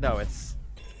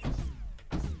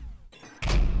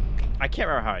 I can't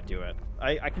remember how I do it.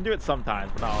 I can do it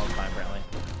sometimes, but not all the time apparently.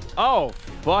 Oh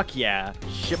fuck yeah!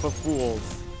 Ship of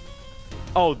Fools.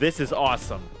 Oh, this is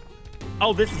awesome.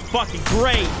 Oh, this is fucking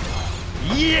great!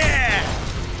 Yeah!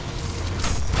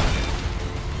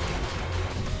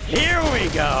 Here we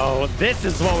go! This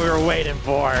is what we were waiting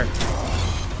for!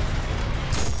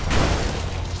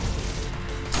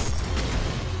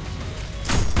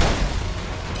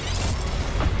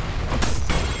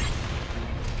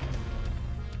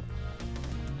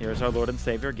 Here's our Lord and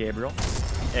Savior, Gabriel,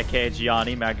 aka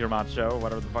Gianni Maggiomacho,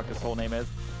 whatever the fuck his whole name is.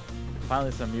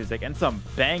 Finally some music, and some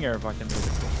banger fucking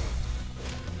music.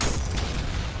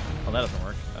 Oh, that doesn't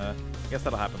work. I guess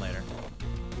that'll happen later.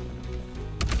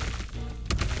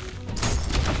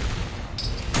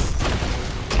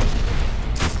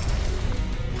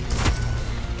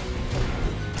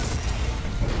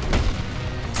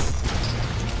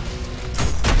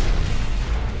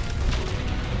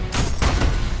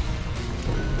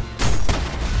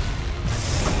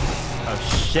 Oh,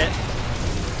 shit.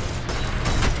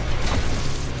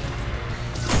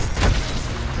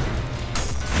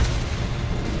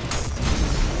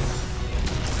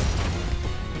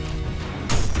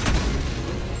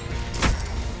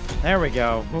 There we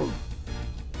go. Ooh.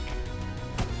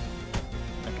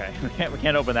 Okay, we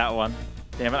can't open that one.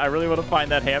 Damn it, I really want to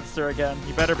find that hamster again.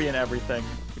 You better be in everything.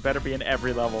 You better be in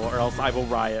every level, or else I will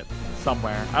riot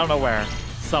somewhere. I don't know where.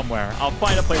 Somewhere. I'll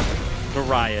find a place to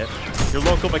riot. Your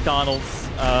local McDonald's.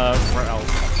 Where else?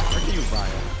 Where can you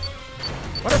riot?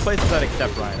 What are places that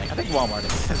accept rioting? I think Walmart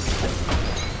accepts it.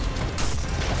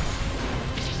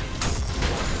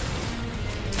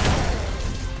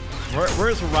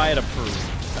 Where's riot approved?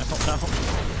 I don't know.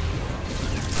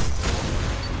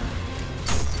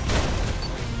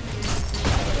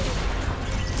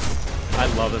 I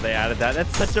love that they added that.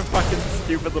 That's such a fucking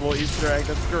stupid little Easter egg.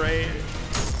 That's great.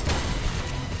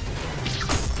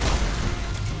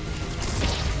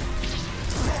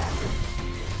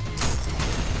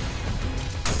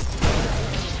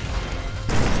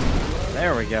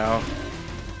 There we go.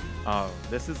 Oh,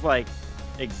 this is like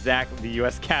exactly the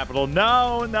U.S. Capitol.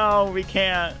 No, no, we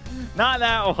can't. Not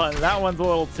that one. That one's a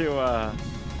little too, I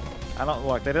don't,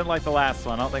 look, they didn't like the last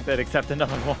one. I don't think they'd accept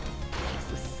another one.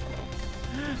 Jesus.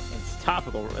 It's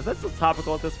topical. Is that still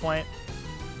topical at this point?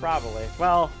 Probably.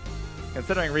 Well,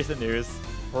 considering recent news,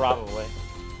 probably.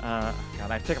 God,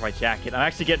 I took off my jacket. I'm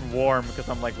actually getting warm because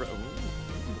I'm like, ooh.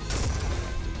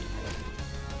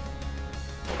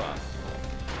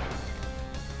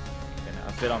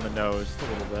 bit on the nose, just a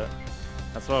little bit.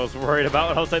 That's what I was worried about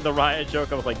when I was saying the riot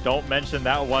joke. I was like, don't mention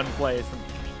that one place.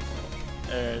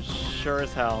 And, sure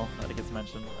as hell, that it gets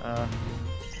mentioned.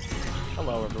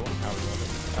 Hello, everyone. How are you?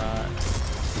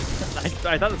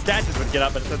 I thought the statues would get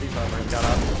up, but instead these motherfuckers got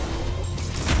up.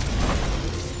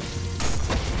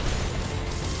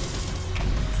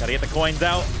 Gotta get the coins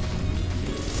out.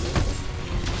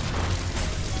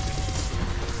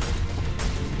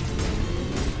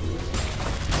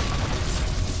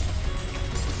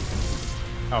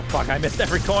 Oh, fuck, I missed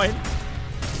every coin.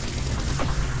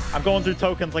 I'm going through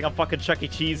tokens like I'm fucking Chuck E.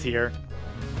 Cheese here.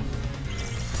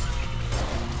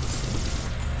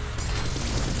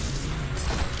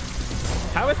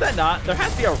 How is that not? There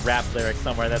has to be a rap lyric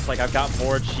somewhere that's like, I've got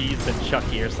more cheese than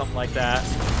Chucky or something like that.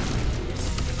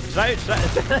 Should I just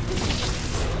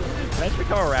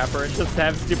become a rapper and just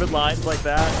have stupid lines like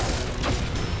that?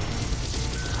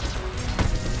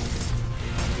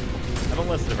 I don't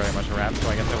listen to very much rap, so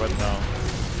I guess I wouldn't know.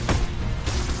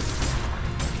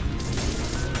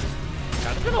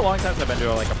 God, it's been a long time since I've been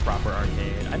to like a proper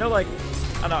arcade. I know like,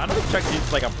 I don't think Chuck E. Cheese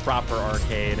is like a proper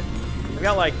arcade. We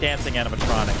got like dancing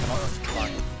animatronics.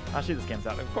 I'll shoot this game's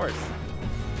out, of course.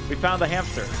 We found a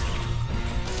hamster.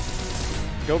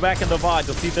 Go back in the VOD,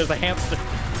 you'll see there's a hamster.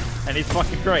 And he's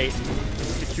fucking great.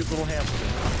 He's a cute little hamster.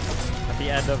 At the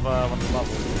end of one of the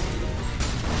levels.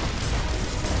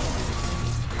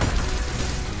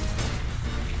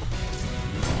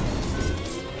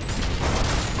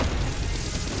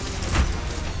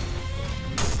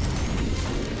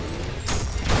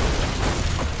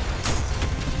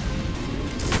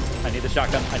 I need the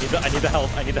shotgun. I need the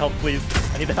health. I need the health, please.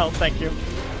 I need the health. Thank you.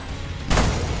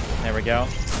 There we go.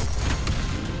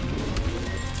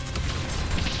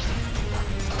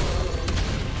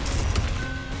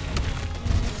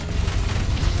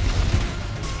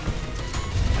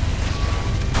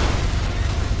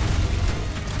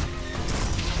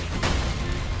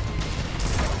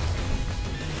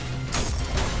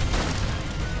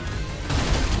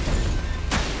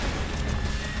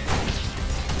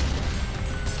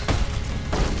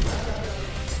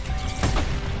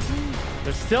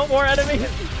 There's still more enemies?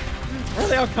 Where are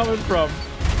they all coming from?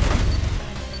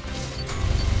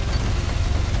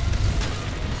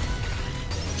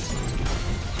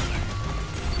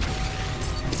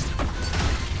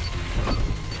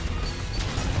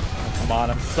 Oh, come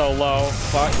on, I'm so low.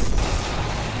 Fuck.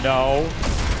 No.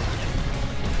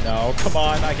 No, come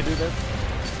on, I can do this.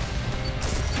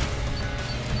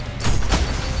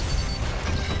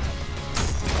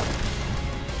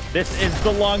 This is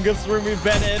the longest room we've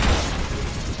been in.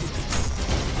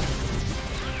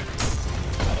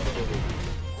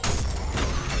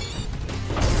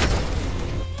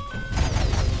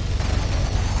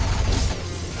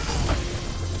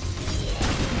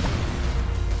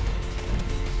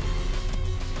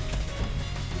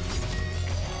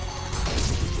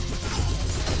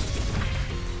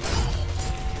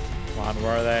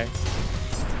 Where are they?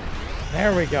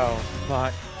 There we go.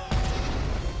 Fuck.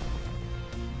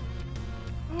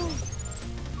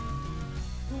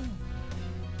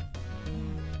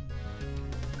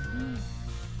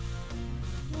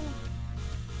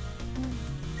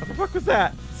 What the fuck was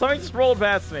that? Something just rolled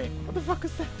past me. What the fuck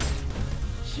was that?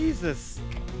 Jesus.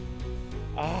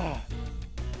 Oh.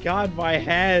 God, my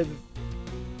head.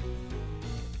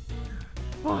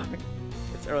 Fuck.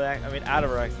 It's early, I mean, out of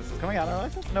early access. Is coming out of early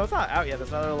access? No, it's not out yet. There's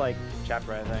another, like,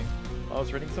 chapter, I think. I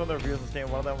was reading some of the reviews of this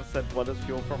game. One of them said, blood is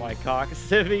fuel for my cock.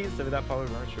 Civvy, that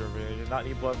probably weren't true. You do not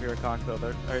need blood for your cock, though.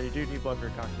 Or you do need blood for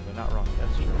your cock, though. They're not wrong.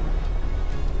 That's true.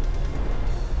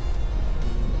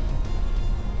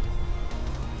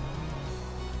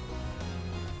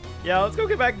 Yeah, let's go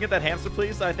get back and get that hamster,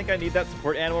 please. I think I need that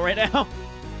support animal right now.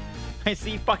 I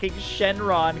see fucking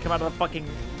Shenron come out of the fucking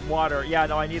water. Yeah,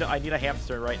 no, I need a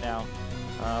hamster right now.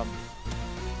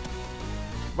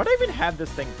 What do I even have this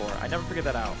thing for? I never figured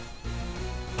that out.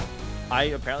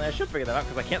 Apparently I should figure that out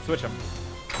because I can't switch them.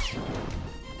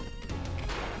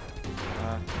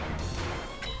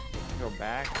 Go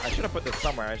back. I should have put this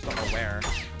somewhere. I just don't know where.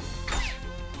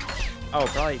 Oh,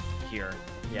 probably here.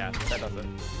 Yeah, that doesn't.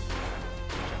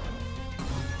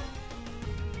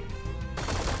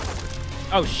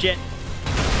 Oh shit.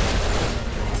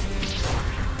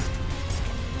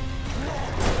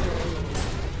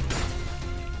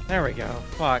 There we go.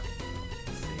 Fuck.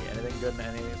 Let's see. Anything good in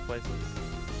any of these places?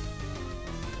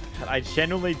 I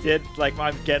genuinely did, like,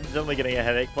 I'm genuinely getting a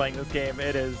headache playing this game.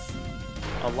 It is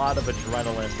a lot of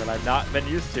adrenaline that I've not been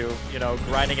used to, you know,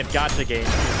 grinding in gacha games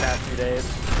these past few days.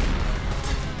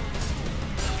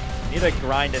 I need to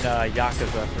grind in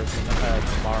Yakuza for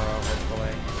tomorrow,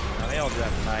 hopefully. Maybe I'll do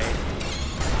that tonight.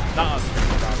 Not on stream,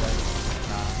 probably.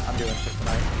 Nah, I'm doing shit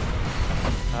tonight.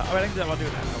 Oh, I think I'll do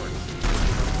that. That works.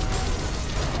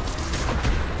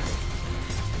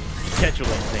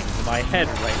 Scheduling things in my head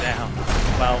right now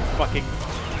while fucking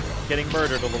getting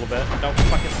murdered a little bit. No,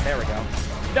 fucking, there we go.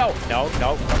 No, no,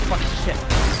 no, no, fucking shit.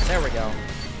 There we go.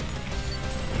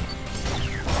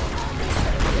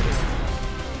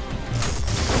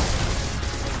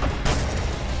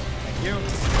 Thank you.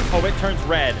 Oh, it turns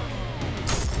red.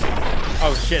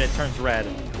 Oh shit, it turns red.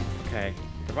 Okay.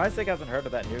 Surprised Sig hasn't heard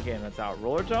of that new game that's out.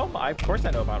 Roller Dome? Of course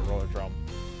I know about Roller Dome.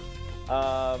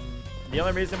 The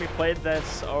only reason we played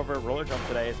this over Roller Dome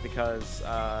today is because,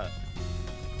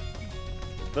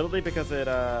 literally because it,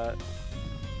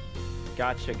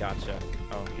 gotcha.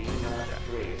 Oh. Be not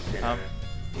afraid, sinner.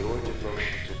 Your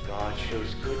devotion to God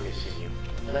shows goodness in you,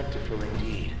 plentiful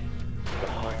indeed. The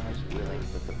heart is willing,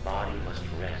 but the body must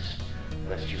rest,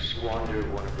 lest you squander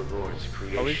one of the Lord's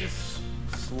creations. Oh, he's just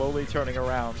slowly turning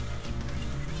around.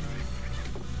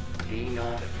 Be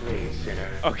not afraid, sinner.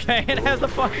 Okay, it has a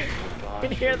fucking... You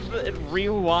can hear it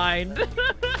rewind.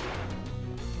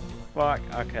 Fuck.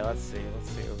 Okay, let's see. Let's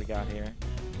see what we got here.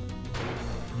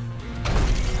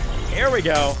 Here we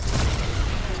go.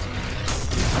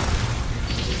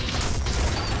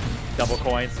 Double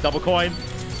coins. Double coin.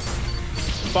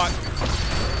 Fuck.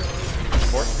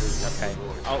 Okay.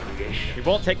 Oh, we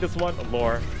won't take this one.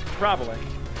 Lore. Probably.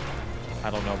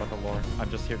 I don't know about the lore. I'm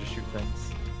just here to shoot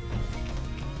things.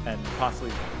 And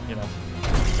possibly, you know,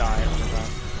 die on the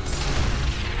ground.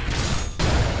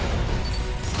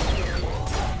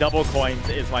 Double coins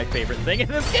is my favorite thing in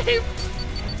this game.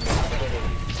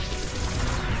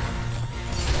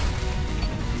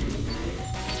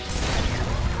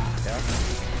 Yeah.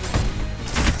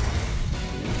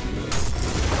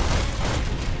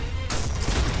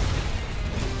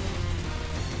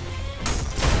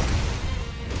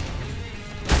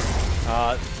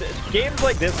 Games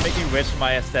like this make me wish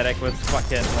my aesthetic was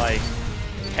fucking like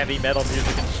heavy metal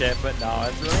music and shit, but no,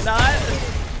 it's really not.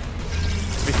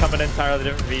 Become an entirely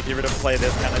different VTuber to play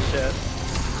this kind of shit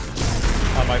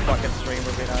on my fucking stream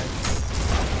would be nice.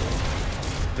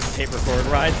 This tape record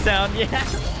ride sound, yeah.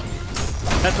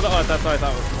 That's what I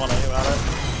thought was funny about it.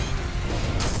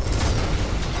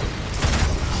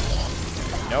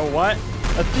 You know what?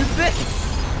 Let's do this.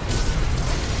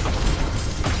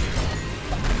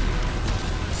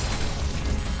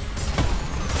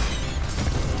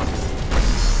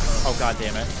 Oh god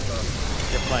damn it!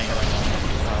 You're playing it right now.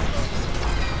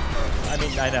 I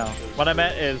mean, I know. What I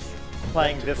meant is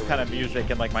playing this kind of music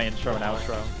in like my intro and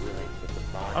outro.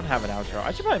 I don't have an outro.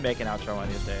 I should probably make an outro one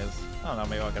of these days. I don't know.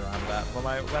 Maybe I'll get around to that when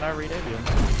I re-debut.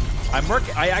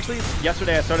 I actually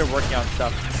yesterday I started working on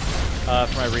stuff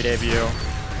for my re-debut.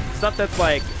 Stuff that's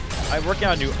like I'm working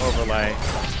on a new overlay,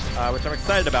 which I'm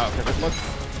excited about because it looks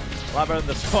a lot better than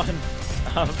this one.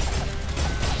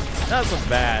 That one's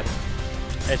bad.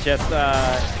 It's just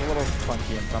a little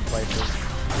funky in some places.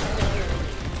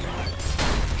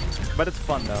 But it's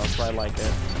fun though, so I like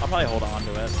it. I'll probably hold on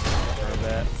to it for a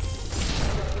bit.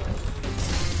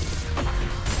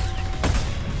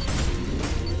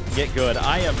 Get good.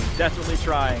 I am desperately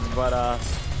trying, but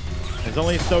there's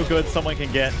only so good someone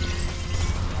can get.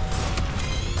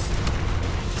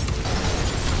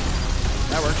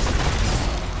 That works.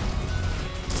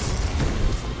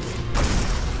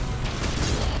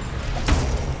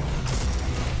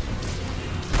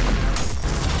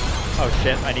 Oh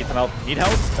shit, I need some help. Need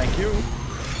help? Thank you.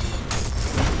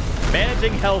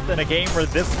 Managing health in a game where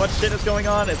this much shit is going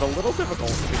on is a little difficult,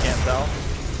 if you can't tell.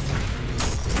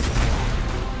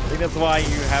 I think that's why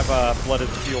you have flooded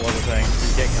fuel or the thing.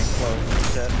 You get getting close and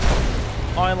shit.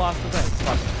 Oh, I lost the thing.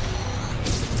 Fuck.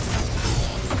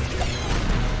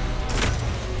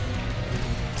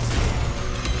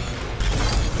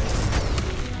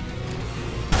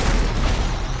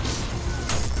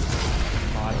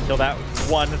 Come on, kill that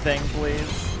one thing, please.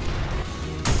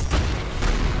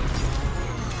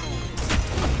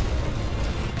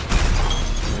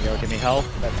 There we go, give me health.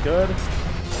 That's good.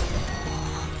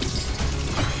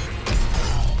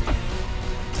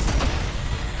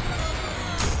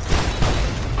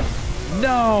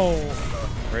 No!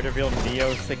 Ready to reveal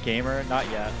Neo Sick Gamer? Not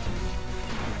yet.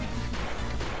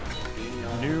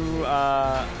 New,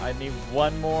 I need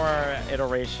one more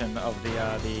iteration of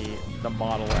the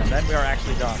model, and then we are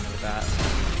actually done with that.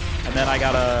 And then I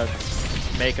gotta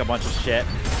make a bunch of shit,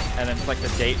 and then it's like the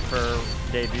date for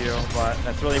debut, but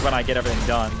that's really when I get everything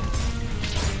done.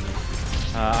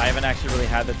 I haven't actually really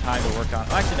had the time to work on.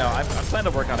 Actually, no, I'm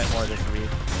planning to work on it more this week.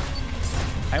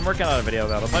 I'm working on a video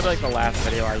though. It'll probably be like the last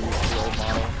video I used the old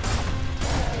model.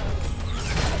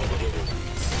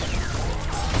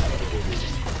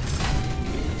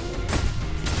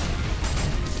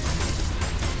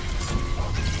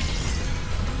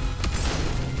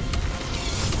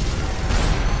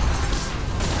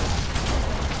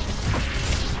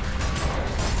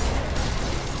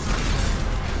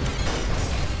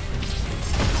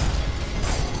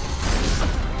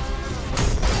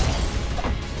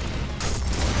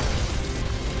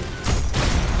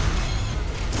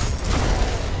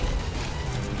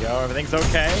 go. Everything's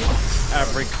okay.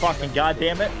 Every fucking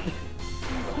goddamn it.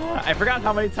 I forgot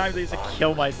how many times I used to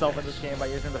kill myself in this game by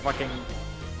using the fucking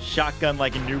shotgun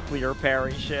like nuclear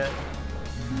parry shit.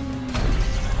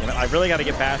 I really got to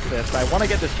get past this. I want to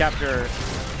get this chapter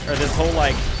or this whole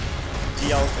like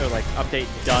DLC or like update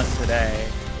done today.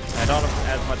 I don't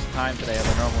have as much time today as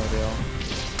I normally do.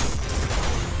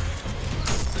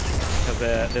 Because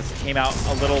this came out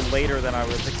a little later than I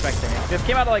was expecting. This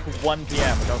came out at like 1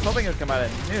 p.m. which I was hoping it would come out at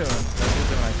noon. So I was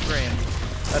using my stream.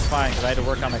 That's fine, because I had to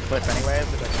work on a clip anyways,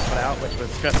 which I could put out, which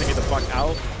was stressing me the fuck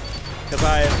out. Because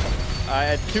I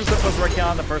had 2 clips I was working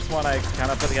on. The first one I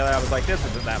kind of put together. I was like, this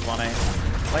isn't that funny.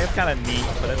 Like, it's kind of neat,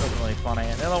 but it wasn't really funny.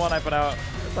 And the other one I put out,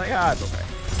 it's like, it's okay.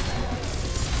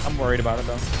 I'm worried about it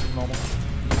though. It's normal.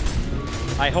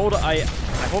 I hold a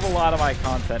lot of my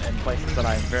content in places that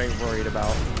I'm very worried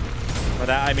about. By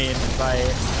that I mean, I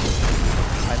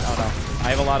don't know. I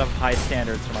have a lot of high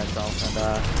standards for myself, and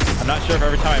I'm not sure if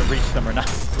every time I reach them or not.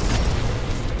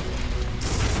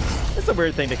 It's a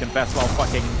weird thing to confess while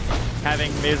fucking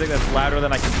having music that's louder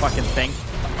than I can fucking think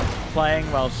playing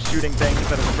while shooting things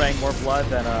that are spraying more blood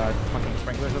than a fucking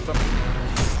sprinkler system.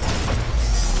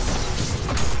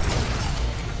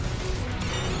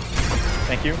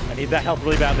 Thank you. I need that help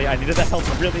really badly. I needed that help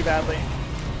really badly.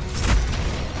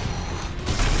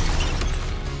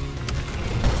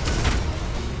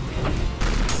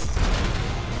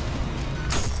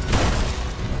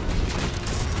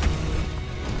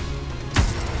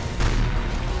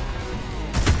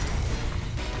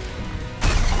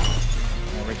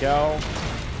 Go.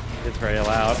 It's very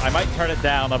loud. I might turn it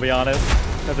down, I'll be honest,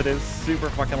 because it is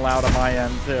super fucking loud on my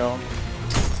end too.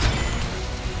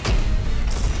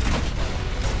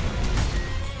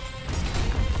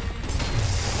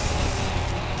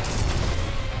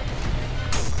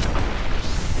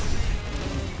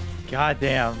 God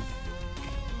damn.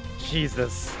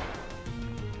 Jesus.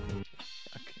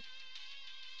 Okay.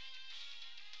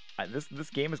 This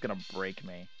game is gonna break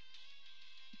me.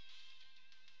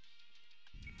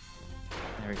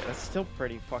 There we go. That's still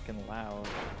pretty fucking loud.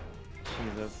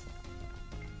 Jesus.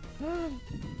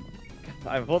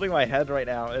 I'm holding my head right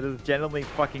now. It is genuinely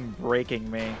fucking breaking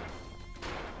me.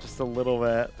 Just a little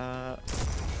bit. I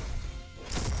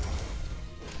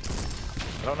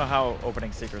don't know how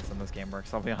opening secrets in this game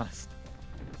works, I'll be honest.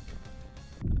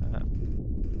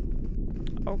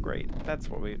 Oh, great.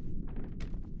 That's what we...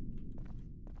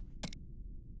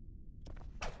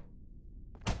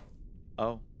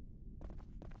 Oh.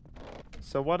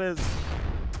 So what is...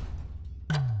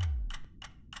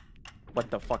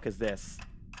 What the fuck is this?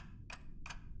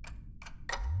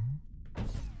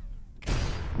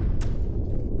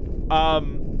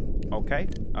 Okay.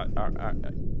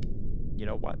 You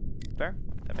know what? Fair.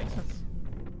 That makes sense.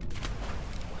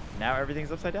 Now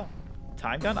everything's upside down.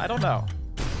 Time gun? I don't know.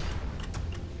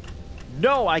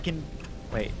 No, I can...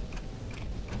 Wait.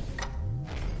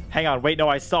 Hang on. Wait, no,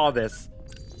 I saw this.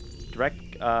 Direct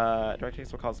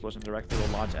hits will cause explosion directly will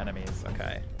launch enemies.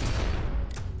 Okay.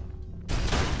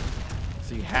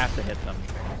 So you have to hit them.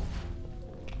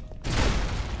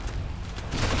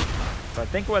 So I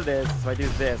think what it is, so I do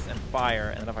this and fire,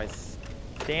 and then if I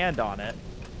stand on it,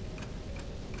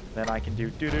 then I can do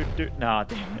do-do-do. Nah,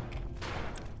 damn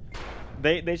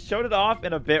it. They showed it off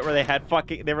in a bit where they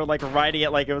were like riding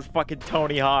it like it was fucking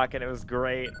Tony Hawk, and it was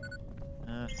great.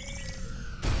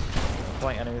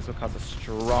 Flying enemies will cause a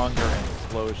stronger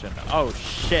explosion. Oh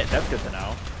shit, that's good to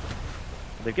know.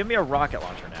 They've given me a rocket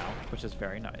launcher now, which is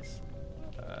very nice.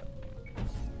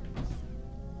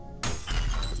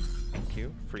 Thank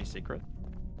you. Free secret.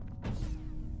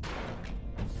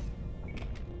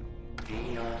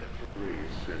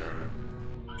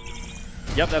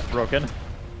 Yep, that's broken.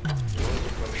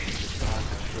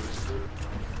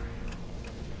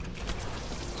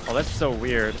 Oh, that's so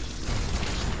weird.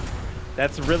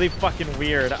 That's really fucking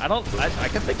weird. I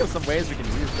can think of some ways we can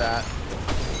use that.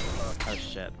 Oh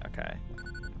shit, okay.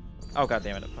 Oh god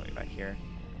damn it, put me back here.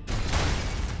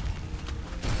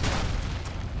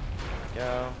 There we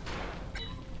go.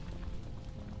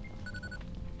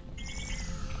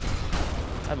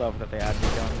 I love that they add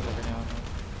new guns every now and then.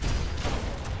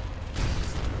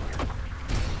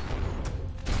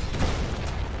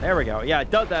 There we go. Yeah,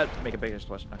 it does that make a bigger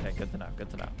explosion. Okay, good to know, good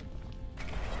to know.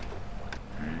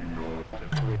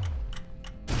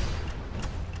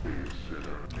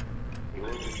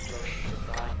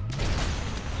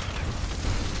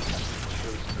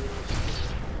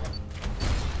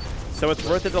 So it's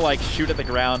worth it to like shoot at the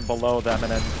ground below them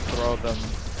and then throw them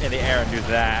in the air and do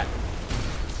that.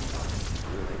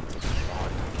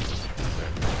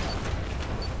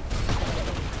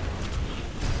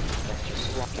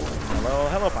 Hello,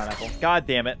 hello, pineapple. God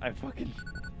damn it! I fucking.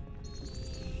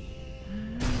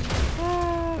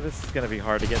 This is gonna be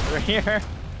hard to get through here.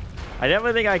 I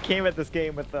definitely think I came at this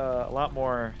game with a lot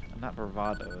more. Not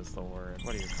bravado is the word.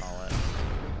 What do you call it?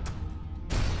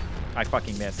 I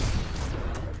fucking missed.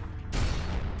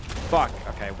 Fuck.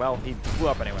 Okay, well, he blew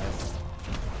up anyways.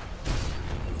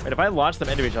 Wait, if I launch them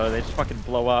into each other, they just fucking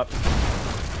blow up.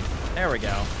 There we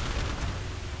go.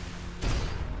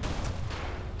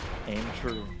 Aim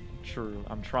true. True.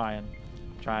 I'm trying.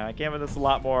 I came with this a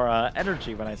lot more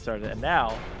energy when I started, and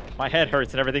now my head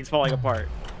hurts and everything's falling apart.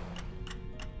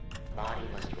 Body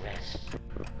must rest,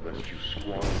 lest you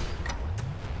swallow.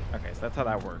 Okay, so that's how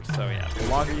that works. So yeah, the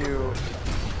longer you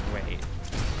wait.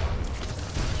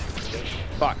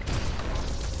 Fuck.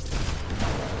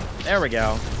 There we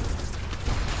go.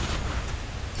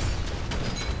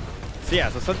 So yeah,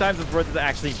 so sometimes it's worth it to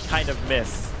actually kind of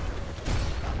miss.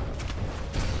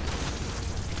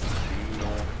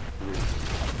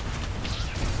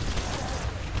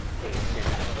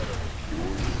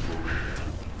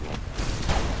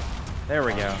 There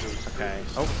we go. Okay.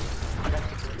 Oh.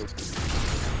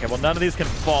 Okay, well none of these can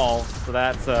fall, so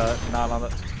that's not on the...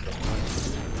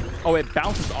 Oh, it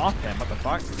bounces off him. What the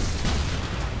fuck?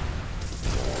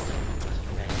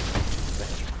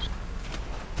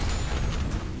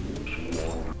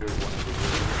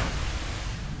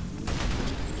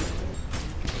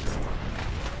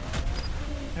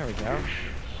 There we go.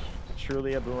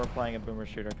 Truly a boomer playing a boomer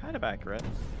shooter. Kind of accurate.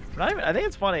 Not even, I think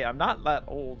it's funny. I'm not that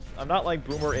old. I'm not like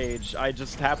boomer age. I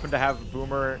just happen to have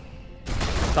boomer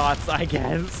thoughts, I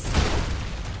guess.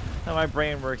 How my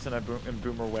brain works in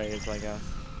boomer ways, I guess.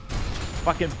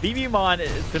 Fucking BB-Mon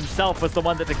himself was the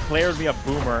one that declared me a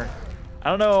boomer. I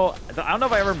don't know if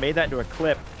I ever made that into a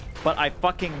clip, but I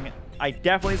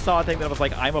definitely saw a thing that was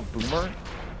like, I'm a boomer.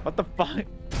 What the fuck?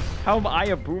 How am I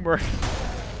a boomer?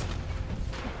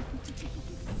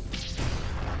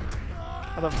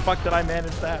 How the fuck did I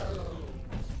manage that?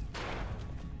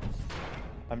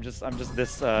 I'm just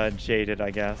this jaded,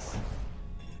 I guess.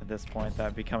 At this point,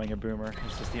 that becoming a boomer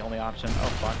is just the only option.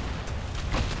 Oh fuck.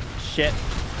 Shit.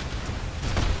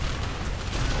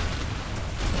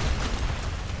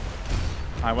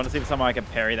 I want to see if somehow I can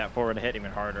parry that forward hit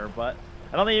even harder, but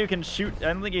I don't think you can shoot.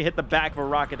 I don't think you hit the back of a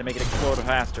rocket to make it explode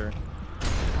faster.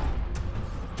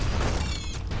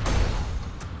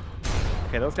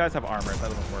 Okay, those guys have armor. That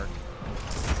doesn't work.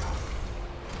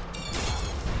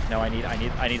 No, I need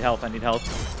health. I need health.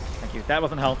 Thank you. That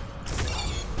wasn't health.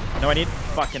 No, I need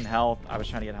fucking health. I was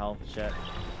trying to get health. Shit.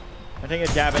 I'm taking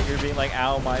a jab at you being like,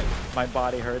 ow, my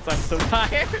body hurts. I'm so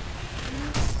tired.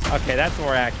 Okay, that's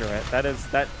more accurate. That is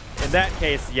that. In that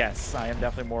case, yes, I am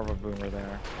definitely more of a boomer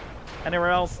there.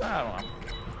 Anywhere else? I don't know.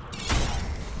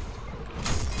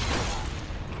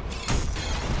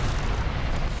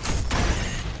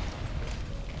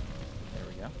 There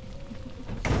we go.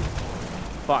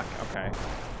 Fuck. Okay.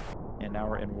 And now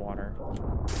we're in water.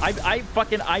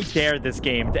 I dare this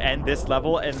game to end this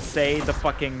level and say the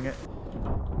fucking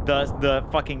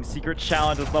secret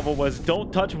challenge of this level was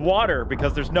don't touch water,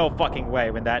 because there's no fucking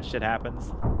way when that shit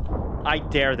happens. I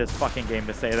dare this fucking game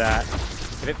to say that.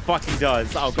 If it fucking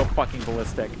does, I'll go fucking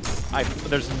ballistic.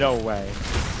 There's no way.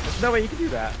 There's no way you can do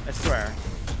that. I swear.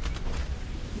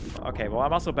 Okay, well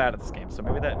I'm also bad at this game, so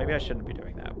maybe I shouldn't be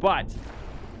doing that. But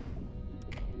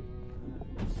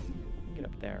get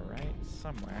up there, right?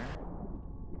 Somewhere.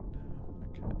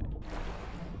 Okay.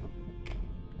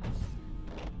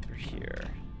 We're here.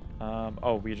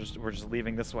 Oh, we're just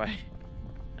leaving this way.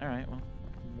 All right.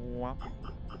 Well.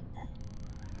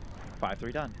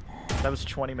 5-3 done. That was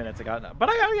 20 minutes. I got it. But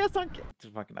I guess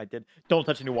I did. Don't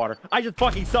touch any water. I just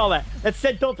fucking saw that. That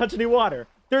said don't touch any water.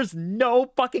 There's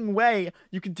no fucking way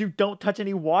you can do don't touch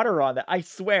any water on that. I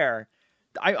swear.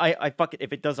 I fucking,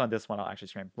 if it does on this one, I'll actually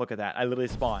stream. Look at that. I literally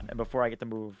spawn, and before I get to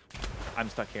move, I'm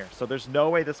stuck here. So there's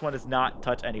no way this one does not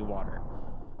touch any water.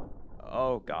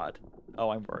 Oh god.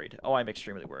 Oh, I'm worried. Oh, I'm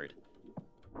extremely worried.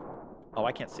 Oh,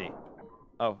 I can't see.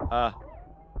 Oh,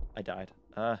 I died.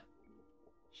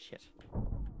 Shit.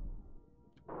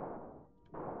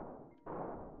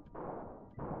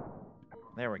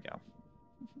 There we go.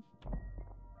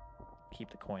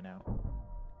 Keep the coin out.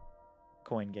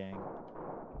 Coin gang.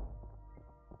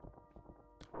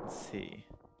 Let's see.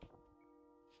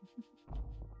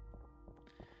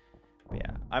 But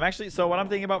yeah, I'm actually, so what I'm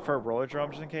thinking about for a roller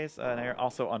drum, just in case, and they're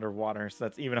also underwater, so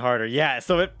that's even harder. Yeah,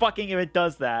 so if it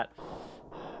does that.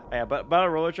 Yeah, but about a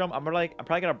roller drum, I'm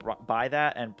probably gonna buy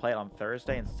that and play it on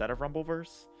Thursday instead of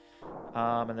Rumbleverse.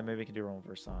 And then maybe we can do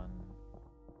Rumbleverse on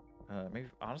maybe,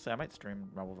 honestly, I might stream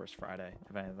Rumbleverse Friday,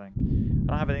 if anything. I don't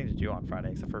don't have anything to do on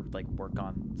Friday except for like work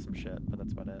on some shit, but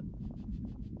that's about it.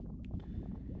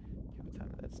 What time?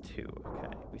 That's 2. Okay,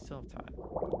 we still have time.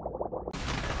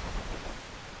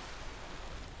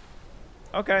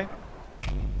 Okay.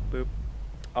 Boop.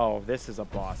 Oh, this is a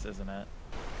boss, isn't it?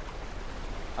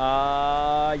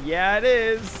 Yeah, it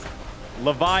is.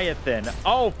 Leviathan.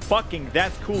 Oh, fucking,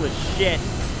 that's cool as shit.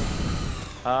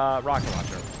 Rocket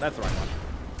launcher. That's the right one.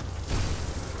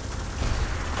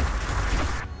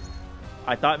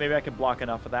 I thought maybe I could block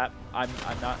enough of that. I'm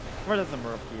not. Where does the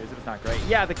Murph use? It was not great.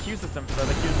 Yeah, the Q system. So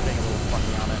the Q's being a little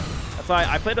funky on it. That's why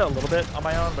I played it a little bit on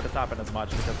my own, but it's not been as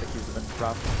much because the Q's have been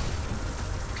rough.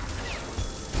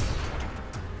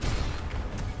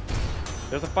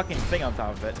 There's a fucking thing on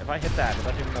top of it. If I hit that, does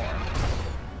that do more?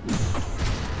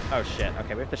 Oh shit.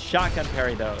 Okay, we have to shotgun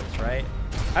parry those, right?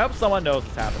 I hope someone knows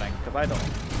what's happening, because I don't.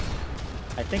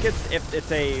 I think if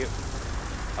it's a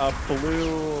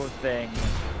blue thing,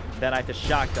 then I have to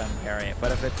shotgun parry it.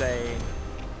 But if it's a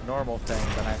normal thing,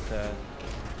 then I have to.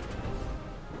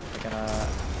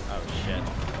 Oh shit.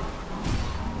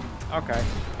 Okay.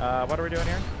 What are we doing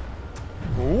here?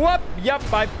 Whoop!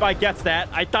 Yep, I guessed that.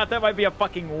 I thought that might be a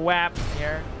fucking WAP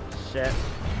here. Shit.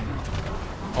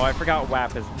 Oh, I forgot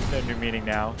WAP is a new meaning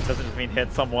now. It doesn't just mean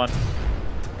hit someone.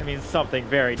 It means something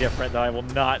very different that I will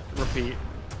not repeat.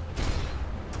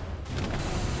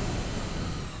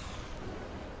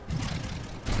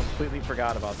 Completely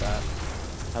forgot about that.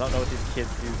 I don't know what these kids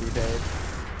do these days.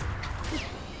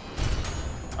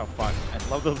 Oh, fuck. I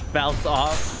love those bounce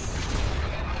off.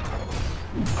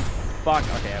 Fuck.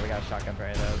 Okay, we got a shotgun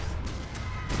parry those.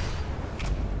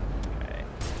 Okay.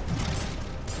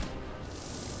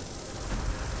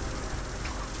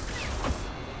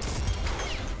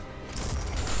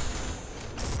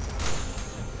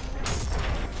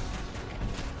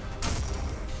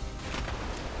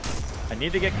 I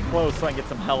need to get close so I can get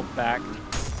some health back.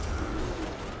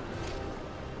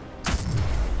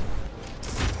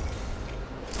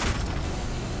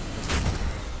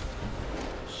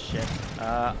 Shit.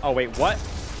 Oh wait, what?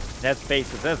 That's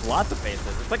faces. There's lots of faces.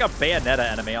 It's like a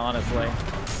Bayonetta enemy, honestly.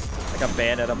 Like a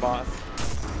Bayonetta boss.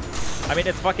 I mean,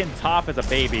 its fucking top is a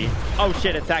baby. Oh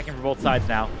shit, it's attacking from both sides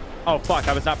now. Oh fuck,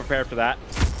 I was not prepared for that.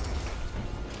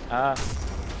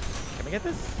 Can we get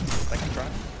this second try?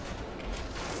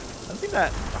 Doesn't seem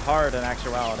that hard in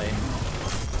actuality.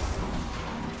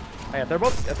 Oh, yeah, they're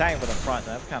both attacking from the front.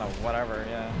 That's kind of whatever,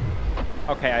 yeah.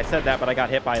 Okay, I said that, but I got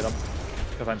hit by them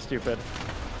because I'm stupid.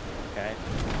 Okay.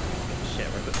 Shit,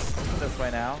 we're this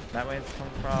way now. That way it's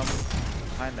coming from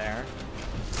behind there.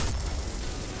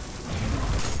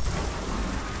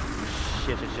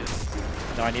 Shit.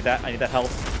 No, I need that. I need that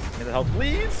health. I need that health,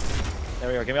 please. There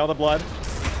we go. Give me all the blood.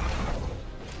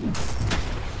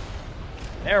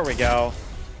 There we go.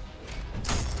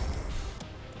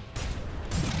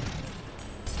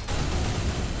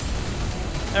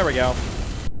 There we go.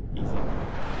 Easy.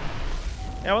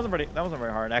 Yeah, that wasn't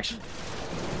very hard actually.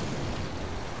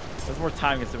 It was more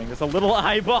time consuming. There's a little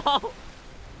eyeball.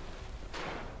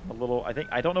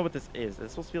 I don't know what this is. Is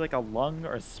this supposed to be like a lung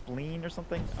or a spleen or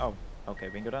something? Oh, okay,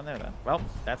 we can go down there then. Well,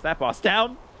 that's that boss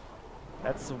down.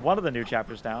 That's one of the new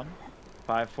chapters down.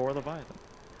 5-4 Leviathan.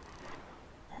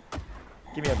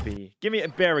 Give me a B.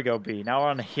 There we go, B. Now we're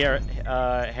on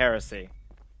Heresy.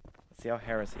 Let's see how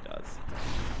Heresy does.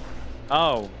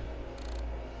 Oh.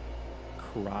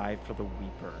 Cry for the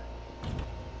Weeper.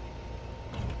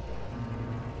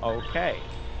 Okay.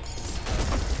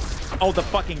 Oh, the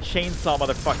fucking chainsaw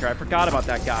motherfucker. I forgot about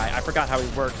that guy. I forgot how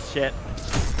he works. Shit.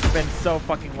 It's been so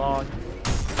fucking long.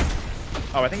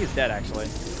 Oh, I think he's dead, actually.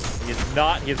 He is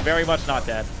not. He is very much not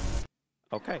dead.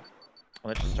 Okay. Well,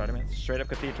 let's just start him in straight up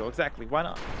cathedral. Exactly. Why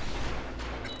not?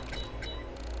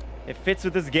 It fits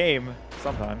with this game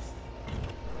sometimes.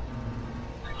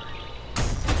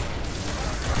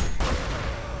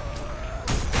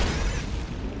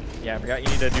 Yeah, I forgot you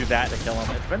need to do that to kill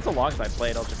him. It's been so long since I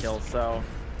played Ultra Kills, so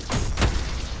I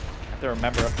have to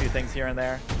remember a few things here and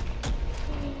there.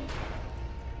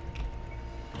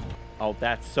 Oh,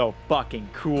 that's so fucking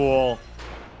cool.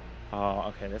 Oh,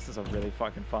 okay, this is a really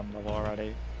fucking fun level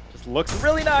already. Just looks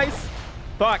really nice.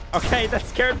 Fuck. Okay, that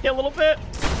scared me a little bit.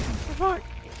 Fuck.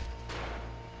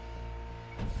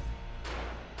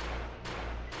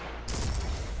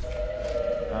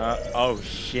 Oh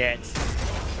shit.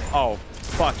 Oh.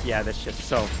 Fuck yeah, this shit's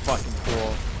so fucking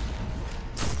cool.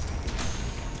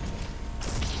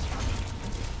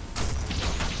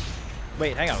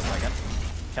 Wait, hang on a second.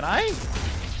 Can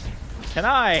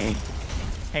I?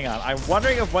 Hang on, I'm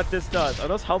wondering of what this does. Are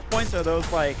those health points or are those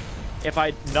like, if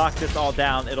I knock this all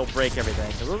down, it'll break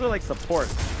everything? Because those are like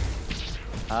supports.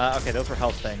 Okay, those were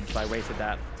health things, so I wasted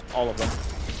that. all of them.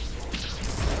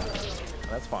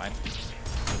 That's fine.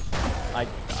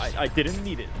 I didn't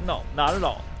need it. No, not at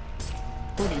all.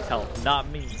 Who needs help? Not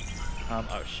me.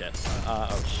 Oh shit.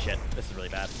 Oh shit. This is really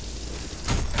bad.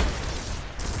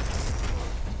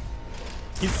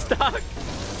 He's stuck.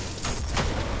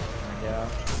 Yeah.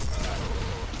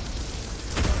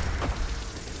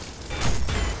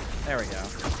 There we go.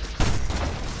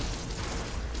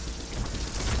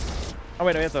 Oh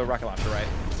wait, no, we have the rocket launcher, right?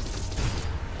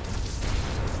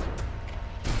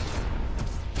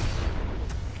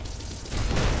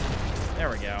 There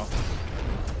we go.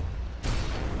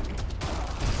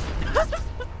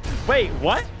 Wait,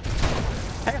 what?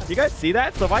 Hang on, do you guys see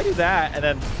that? So if I do that and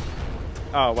then...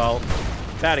 Oh, well,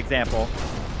 bad example.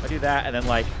 I do that and then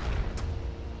like...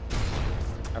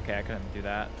 Okay, I couldn't do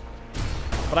that.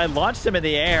 But I launched him in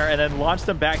the air and then launched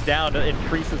him back down to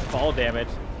increase his fall damage.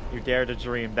 You dare to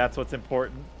dream. That's what's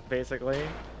important, basically.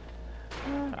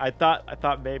 I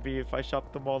thought maybe if I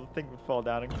shot them all, the thing would fall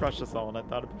down and crush us all, and I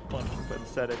thought it'd be fun. But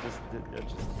instead, it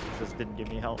just didn't give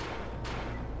me help.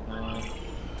 Okay.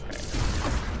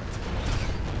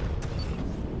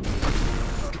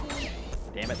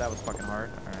 Damn it, that was fucking hard.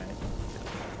 All right.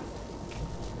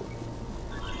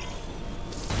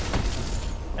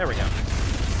 There we go.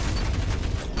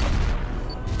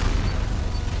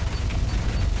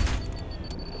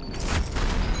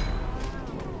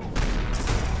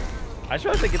 I just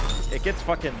realized it gets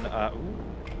fucking,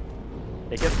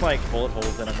 it gets like bullet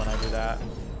holes in it when I do that.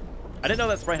 I didn't know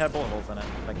that Sprite had bullet holes in it.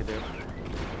 I could do.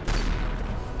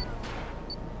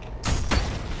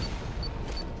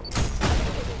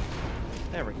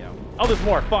 There we go. Oh, there's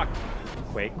more. Fuck.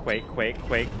 Quake, quake, quake,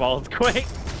 quake, balls, quake.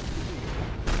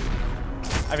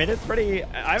 I mean, it's pretty...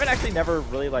 I haven't actually never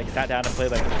really like sat down and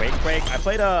played like Quake. I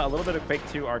played a little bit of Quake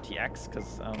 2 RTX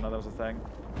because I don't know that was a thing.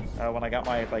 When I got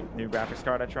my like new graphics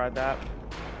card, I tried that.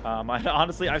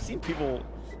 Honestly, I've seen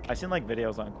like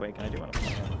videos on Quake, and I do want to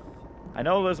play it. I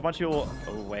know there's a bunch of people.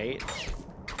 Oh wait.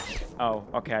 Oh,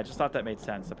 okay. I just thought that made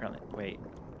sense. Apparently, wait.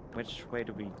 Which way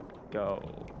do we go?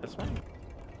 This way?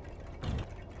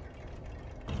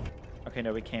 Okay,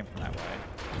 no, we came from that way.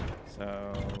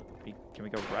 So, can we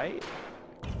go right?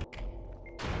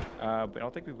 But I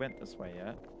don't think we went this way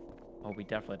yet. Oh, we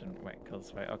definitely didn't go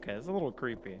this way. Okay, it's a little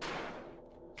creepy.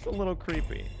 It's a little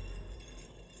creepy.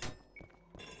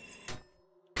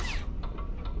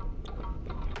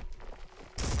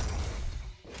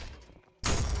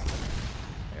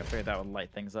 I figured that would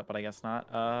light things up, but I guess not.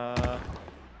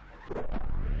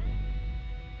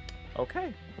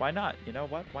 Okay, why not? You know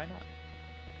what? Why not?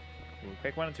 Ooh,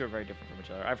 Quake 1 and 2 are very different from each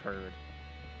other. I've heard.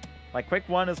 Like, Quake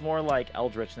 1 is more like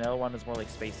Eldritch, and the other one is more like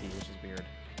Spacey, which is weird.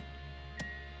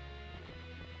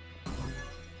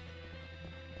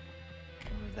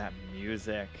 Ooh, that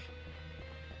music.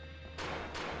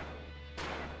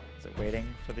 Is it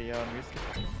waiting for the music?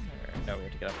 No, we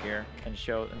have to get up here and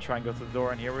try and go through the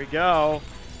door, and here we go.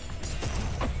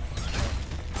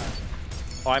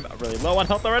 Oh, I'm really low on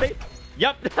health already?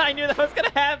 Yep, I knew that was gonna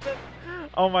happen.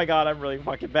 Oh my god, I'm really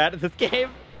fucking bad at this game.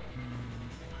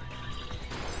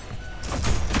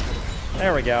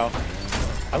 There we go.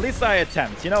 At least I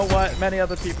attempt. You know what? Many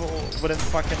other people wouldn't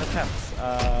fucking attempt.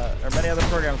 Or many other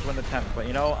programs wouldn't attempt. But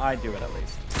you know, I do it at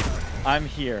least. I'm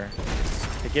here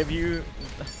to give you...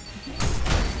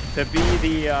 to be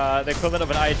the equivalent of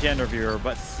an IGN reviewer,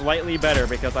 but slightly better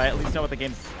because I at least know what the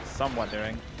game's somewhat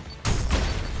doing.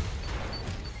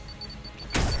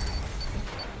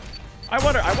 I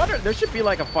wonder, there should be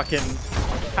like a fucking...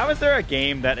 How is there a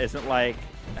game that isn't like...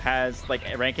 has like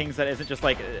rankings that isn't just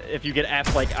like if you get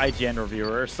F like IGN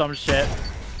reviewer or some shit?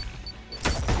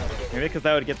 Maybe because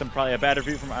that would get them probably a bad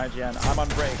review from IGN. I'm on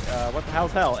break. What the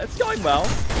hell's hell? It's going well.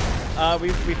 We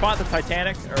fought the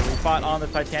Titanic, or we fought on the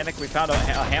Titanic. We found a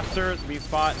hamster. We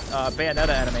fought a Bayonetta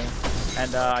enemy,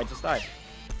 and I just died.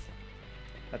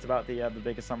 That's about the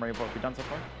biggest summary of what we've done so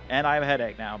far. And I have a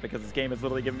headache now because this game is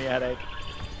literally giving me a headache.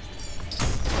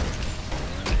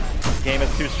 This game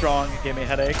is too strong. It gave me a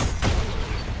headache.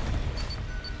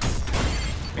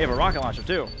 We have a rocket launcher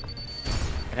too.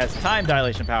 It has time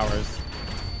dilation powers.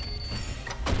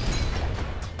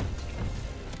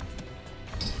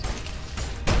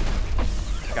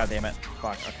 God damn it.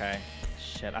 Fuck, okay.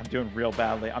 Shit, I'm doing real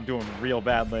badly. I'm doing real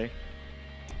badly.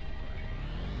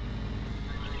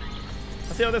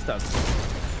 Let's see how this does.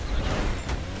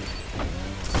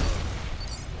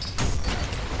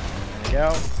 There we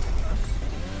go.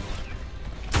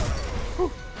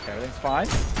 Whew. Okay, everything's fine.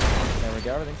 There we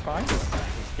go, everything's fine. Just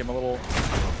give him a little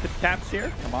tip taps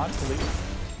here. Come on, please.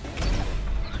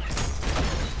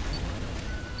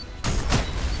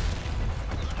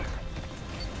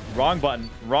 Wrong button.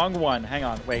 Wrong one. Hang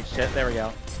on. Wait, shit. There we go.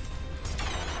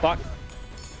 Fuck.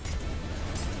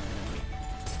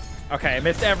 Okay, I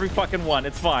missed every fucking one.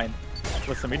 It's fine.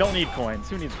 Listen, we don't need coins.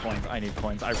 Who needs coins? I need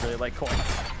coins. I really like coins.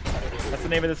 That's the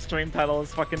name of the stream title,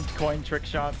 is fucking coin trick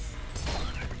shots.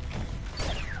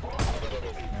 There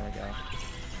we go.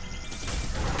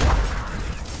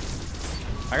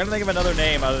 I gotta think of another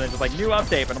name other than just like new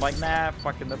update, but I'm like, nah,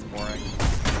 fucking that's boring.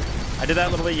 I did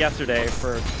that literally yesterday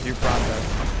for due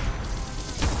process.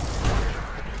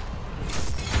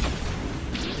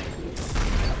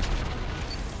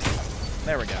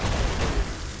 There we go.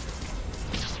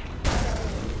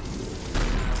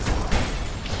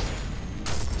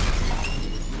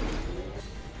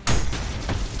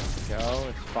 Go,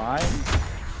 it's fine.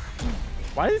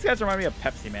 Why do these guys remind me of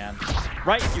Pepsi Man?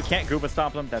 Right, you can't Goomba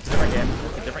Stomp them. That's a different game.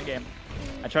 It's a different game.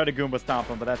 I tried to Goomba Stomp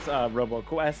them, but that's Robo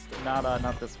Quest,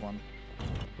 not this one.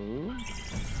 Ooh.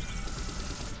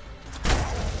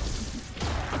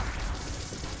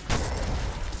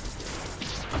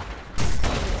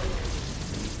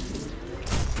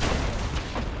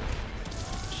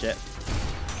 Shit.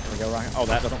 There we go. Wrong. Oh,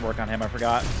 that doesn't work on him. I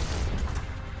forgot.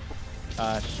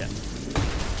 Shit.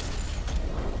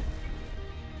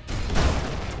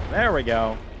 There we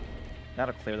go.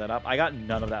 That'll clear that up. I got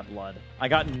none of that blood. I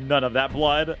got none of that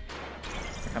blood.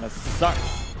 That kind of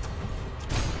sucks.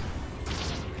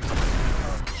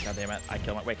 God damn it. I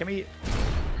killed it. Wait, can we...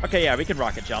 Okay, yeah, we can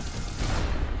rocket jump.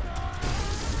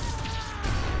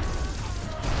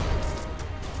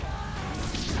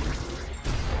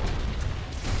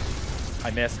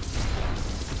 I missed.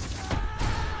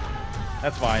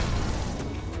 That's fine.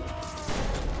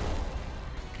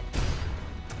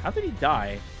 How did he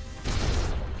die?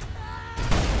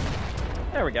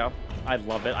 There we go. I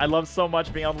love it. I love so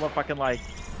much being able to fucking like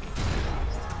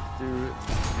do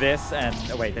this and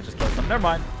oh wait, that just killed them. Never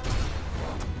mind.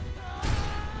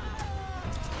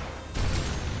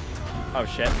 Oh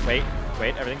shit. Wait,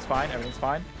 everything's fine. Everything's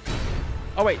fine.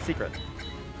 Oh wait, secret.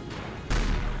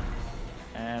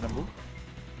 And a move.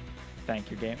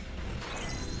 Thank you, game.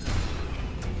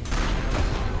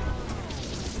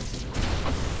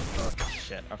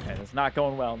 Shit. Okay, it's not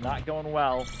going well. Not going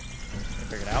well.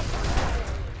 Figure it out.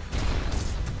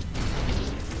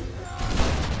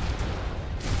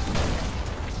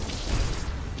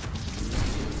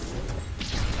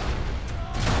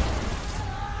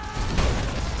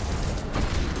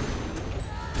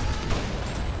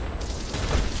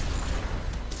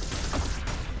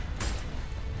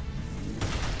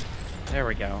 There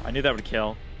we go. I knew that would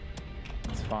kill.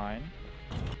 It's fine.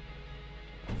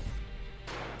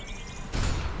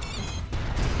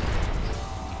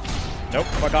 Nope,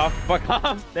 fuck off, fuck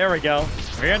off. There we go.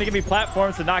 If you're gonna give me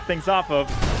platforms to knock things off of,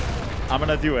 I'm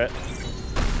gonna do it.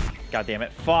 God damn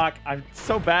it. Fuck, I'm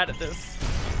so bad at this.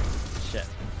 Shit.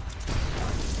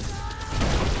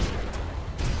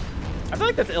 I feel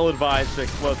like that's ill-advised to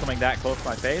explode something that close to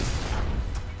my face.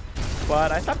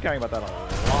 But I stopped caring about that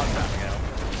a long time ago.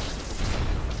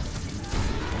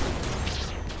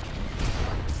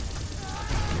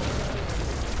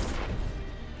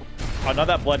 Oh, none of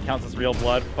that blood counts as real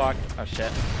blood. Fuck. Oh,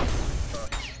 shit.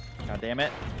 God damn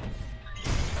it.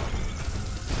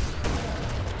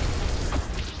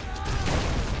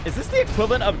 Is this the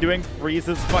equivalent of doing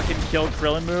Frieza's fucking kill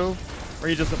Krillin move? Where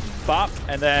you just bop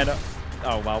and then...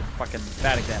 Oh, well, fucking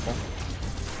bad example.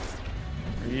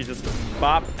 Where you just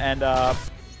bop and, God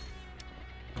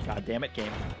damn it,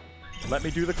 game. Let me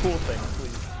do the cool thing,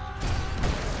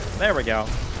 please. There we go.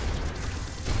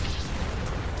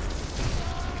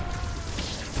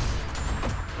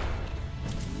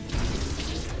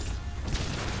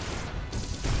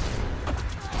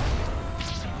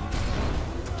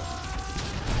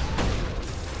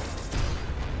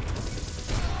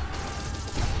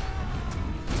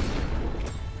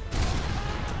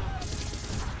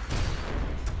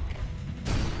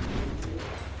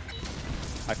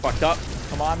 I fucked up.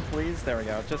 Come on, please. There we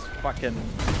go. Just fucking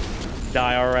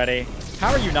die already.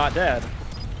 How are you not dead?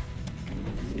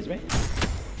 Excuse me?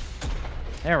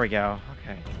 There we go.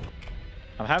 Okay.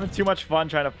 I'm having too much fun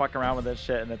trying to fuck around with this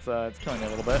shit, and it's killing me a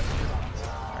little bit.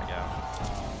 There we go.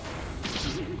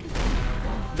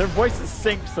 Their voices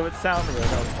sync, so it sounds really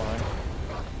fine.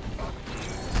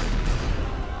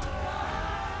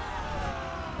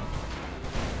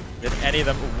 Did any of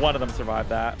them, one of them survive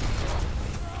that?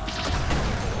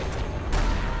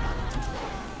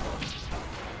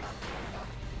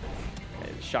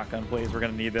 Shotgun, please. We're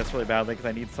gonna need this really badly because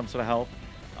I need some sort of help.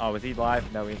 Oh, is he alive?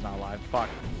 No, he's not alive. Fuck.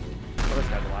 Oh, this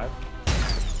guy's alive.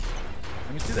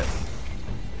 Let me do this.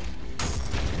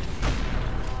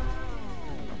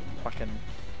 Fucking.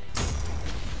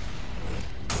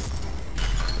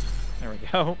 There we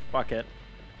go. Fuck it.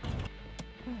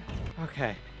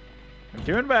 Okay. I'm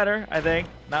doing better, I think.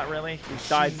 Not really. We've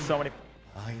died so many...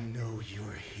 I know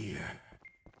you're here.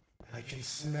 I can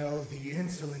smell the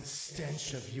insolent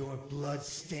stench of your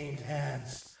blood-stained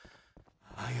hands.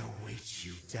 I await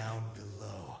you down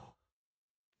below.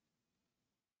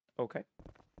 Okay.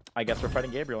 I guess we're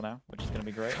fighting Gabriel now, which is gonna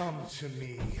be great. Come to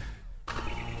me.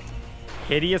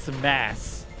 Hideous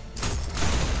Mass.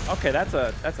 Okay, that's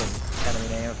an enemy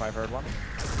name if I've heard one.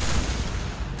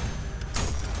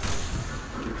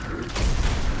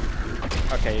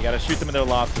 Okay, you gotta shoot them in their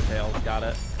lobster tails. Got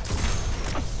it.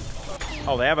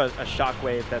 Oh, they have a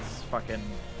shockwave that's fucking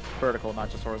vertical, not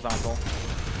just horizontal.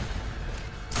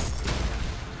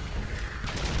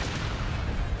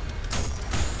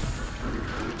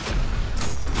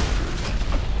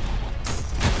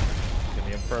 Give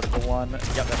me a vertical one.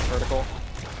 Yep, that's vertical.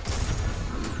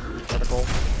 Vertical.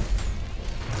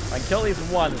 If I can kill these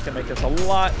in one, it's gonna make this a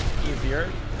lot easier.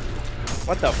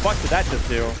 What the fuck did that just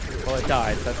do? Well, it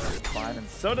died. So that's fine, and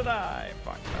so did I.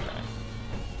 Fuck. Okay.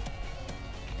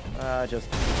 Just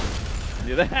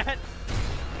do that.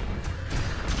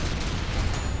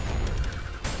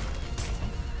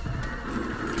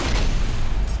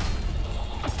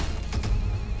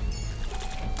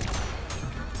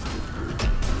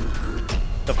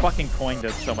 The fucking coin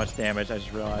does so much damage. I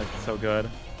just realized it's so good.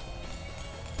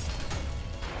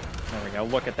 There we go.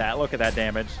 Look at that. Look at that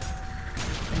damage.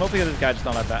 Mostly because this guy just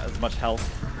don't have that as much health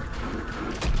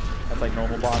as like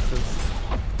normal bosses.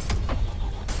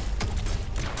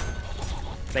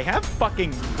 They have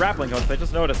fucking grappling hooks. I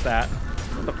just noticed that.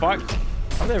 What the fuck?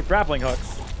 How do they have grappling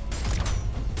hooks?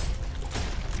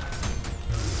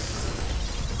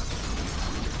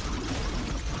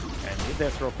 Okay, I need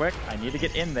this real quick. I need to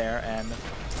get in there, and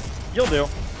you'll do.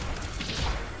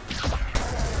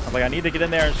 I'm like, I need to get in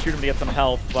there and shoot him to get some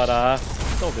health, but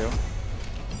still do.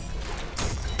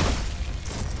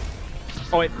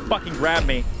 Oh, it fucking grabbed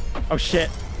me. Oh, shit.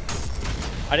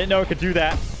 I didn't know it could do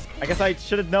that. I guess I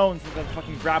should have known since the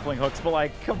fucking grappling hooks, but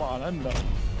like, come on, I don't know.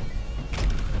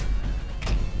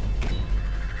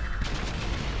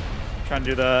 Trying to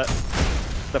do the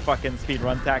fucking speed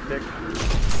run tactic.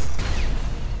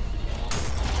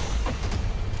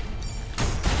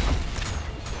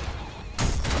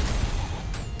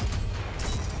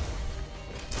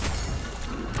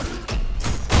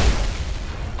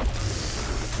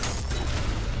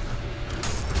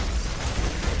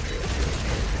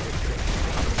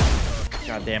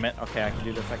 God damn it. Okay, I can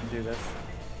do this. I can do this.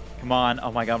 Come on.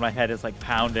 Oh my god, my head is like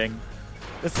pounding.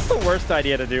 This is the worst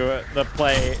idea to do to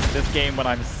play this game when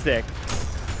I'm sick.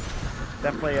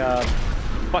 Definitely a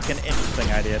fucking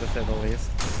interesting idea to say the least.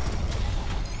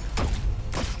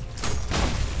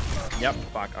 Yep,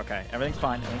 fuck. Okay, everything's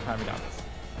fine. Everything's fine. We got this.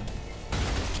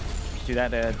 Just do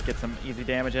that to get some easy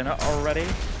damage in already.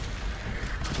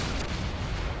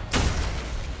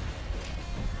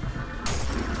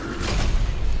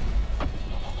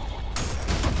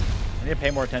 I need to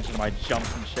pay more attention to my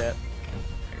jumps and shit. There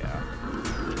we go.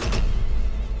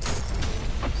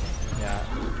 Yeah.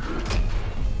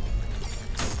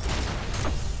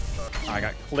 Oh, I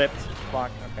got clipped. Fuck.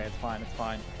 Okay, it's fine. It's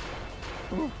fine.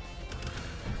 Ooh.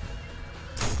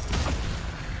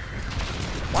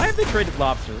 Why have they traded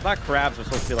lobsters? I thought crabs are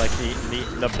supposed to be like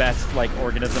the best like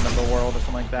organism in the world or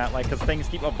something like that. Like, because things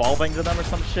keep evolving to them or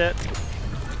some shit.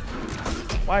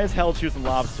 Why is hell choosing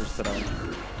lobsters today?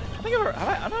 I think I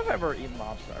don't know if I've ever eaten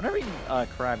lobster. I've never eaten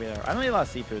crab either. I don't eat a lot of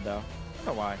seafood though. I don't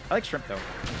know why. I like shrimp though.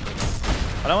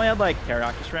 I only had like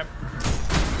teriyaki shrimp.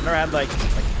 I've never had like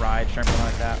fried shrimp or something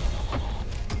like that.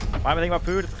 Why am I thinking about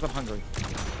food? It's because I'm hungry.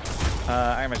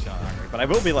 I'm actually not hungry, but I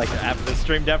will be like after this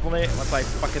stream definitely. Once I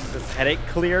fucking this headache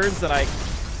clears and I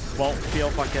won't feel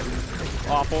fucking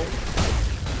awful.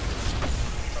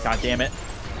 God damn it.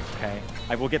 Okay,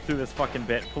 I will get through this fucking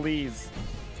bit, please.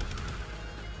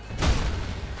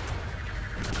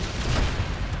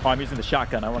 Oh, I'm using the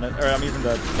shotgun. I'm using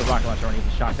the rocket launcher. I want to use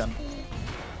the shotgun.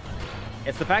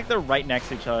 It's the fact they're right next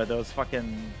to each other. Those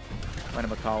fucking, what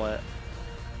am I call it?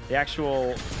 The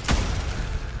actual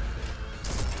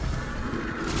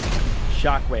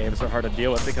shockwaves are hard to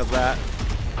deal with because of that.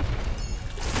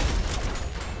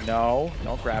 No,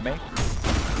 don't grab me.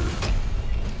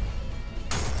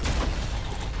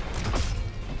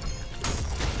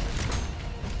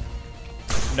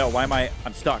 No, why am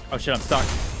I'm stuck. Oh shit, I'm stuck.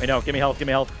 Wait, no, give me health, give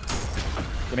me health.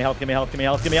 Give me health, give me health, give me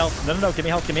health, give me health. No, no, no, give me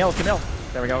health, give me health, give me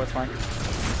health. There we go, it's fine.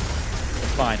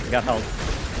 It's fine, we got health.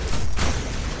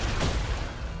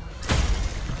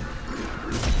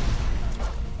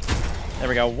 There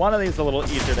we go, one of these is a little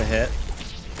easier to hit.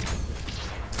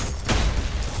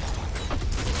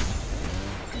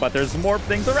 but there's more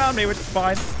things around me, which is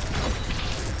fine.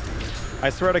 I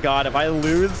swear to God, if I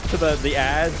lose to the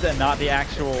ads and not the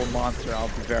actual monster, I'll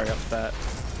be very upset.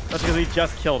 That's because we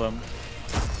just killed him.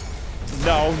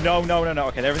 No, no, no, no, no.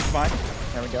 Okay, everything's fine.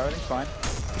 There we go, everything's fine.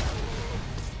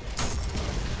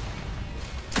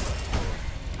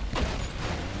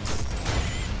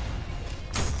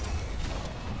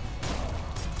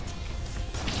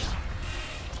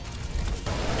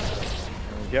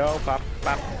 There we go. Bop,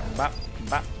 bop, bop,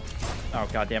 bop. Oh,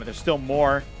 God damn it. There's still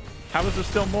more. How is there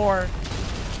still more?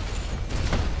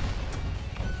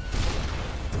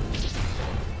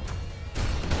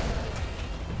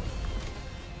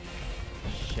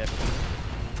 Shit.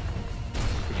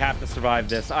 We have to survive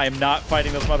this. I am not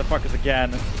fighting those motherfuckers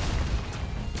again.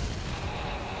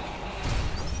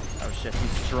 Oh shit,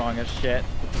 he's strong as shit.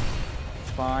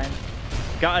 It's fine.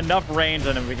 Got enough range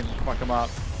on him, we can just fuck him up.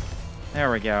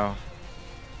 There we go.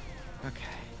 Okay.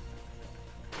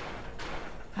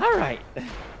 Alright.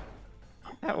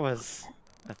 That was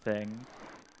a thing.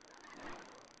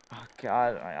 Oh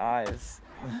god, my eyes.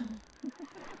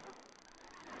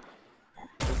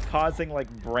 It's causing like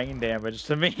brain damage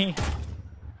to me.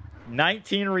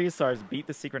 19 restarts, beat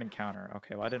the secret encounter.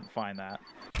 Okay, well I didn't find that.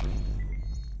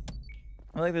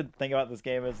 I like the thing about this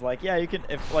game is like, yeah, you can,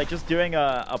 if like just doing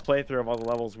a playthrough of all the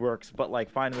levels works, but like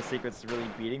finding the secrets is really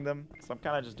beating them. So I'm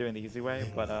kind of just doing the easy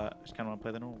way, but I just kind of want to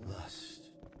play the normal. Lust.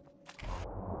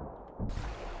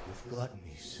 With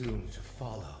gluttony soon to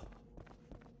follow.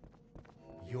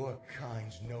 Your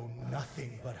kind know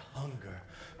nothing but hunger,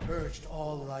 purged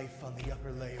all life on the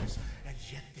upper layers, and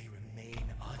yet they remain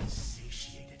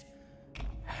unsatiated.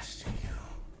 As to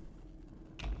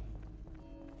you,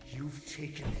 you've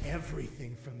taken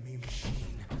everything from me,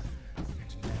 machine,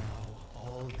 and now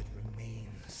all that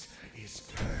remains is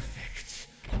perfect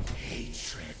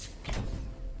hatred.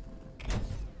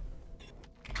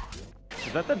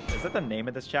 Is that the name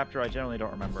of this chapter? I generally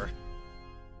don't remember.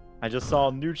 I just saw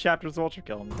new chapters of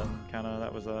ULTRAKILL, and then kind of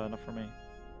that was enough for me.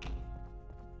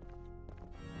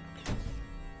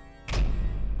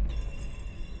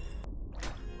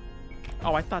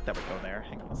 Oh, I thought that would go there.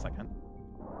 Hang on a second.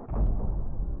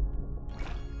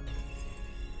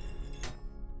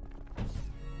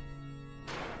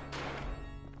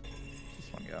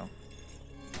 This one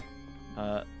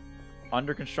go.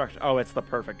 Under construction. Oh, it's the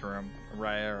perfect room.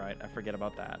 Right. I forget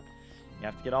about that. You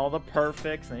have to get all the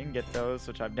perfects, and you can get those,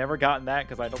 which I've never gotten that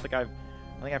because I think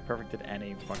I've perfected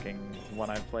any fucking one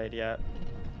I've played yet.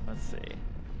 Let's see.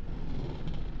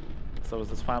 So is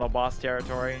this final boss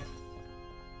territory?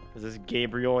 Is this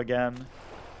Gabriel again?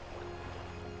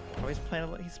 Oh, he's playing a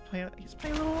little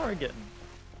Oregon.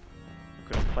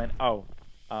 Could have played. Oh,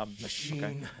 Machine,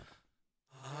 okay.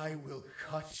 I will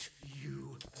cut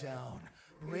you down.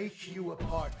 Break you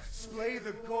apart, splay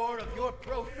the gore of your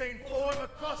profane form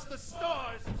across the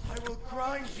stars. I will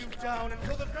grind you down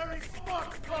until the very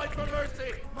sparks cry for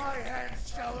mercy. My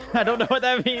hands shall I don't know what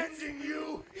that means. ending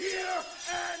you here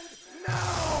and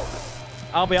now.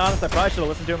 I'll be honest, I probably should have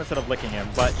listened to him instead of licking him,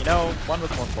 but you know, one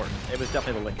was more important. It was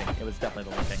definitely the licking. It was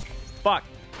definitely the licking. Fuck.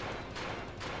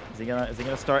 Is he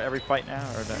gonna start every fight now,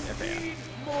 or okay? Need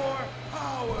more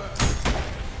power.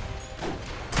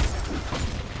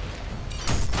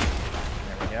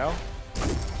 Go.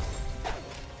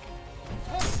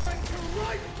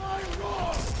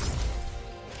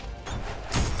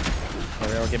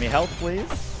 Ariel, give me health,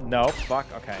 please. No, fuck.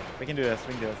 Okay, we can do this.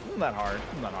 We can do this. Isn't that hard?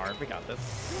 Isn't that hard? We got this.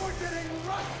 You're getting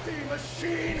rusty,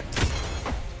 machine.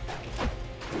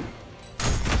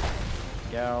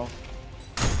 Go.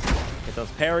 Get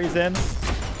those parries in.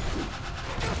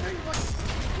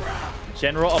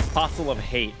 General Apostle of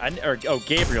Hate.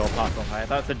 Gabriel Apostle of Hate. I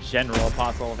thought it said General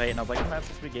Apostle of Hate, and I was like, isn't that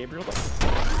supposed to be Gabriel? Is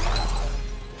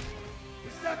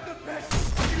that the best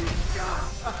you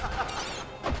got?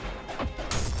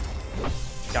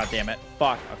 God damn it.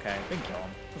 Fuck. Okay, we can kill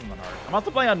him. This isn't that hard. I'm also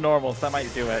playing on normal, so I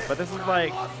might do it, but this is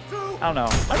like, I don't know.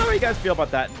 I don't know how you guys feel about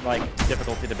that, like,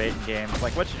 difficulty debate in games.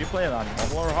 Like, what should you play it on,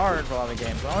 normal or hard for a lot of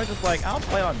games? I'm always just like, I'll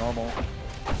play it on normal.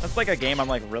 That's like a game I'm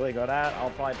like really good at. I'll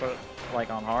probably put it like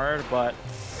on hard, but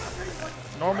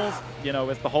normals, you know,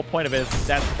 is the whole point of it is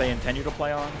that's what they intend you to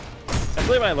play on. That's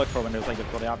really what I look for when there's like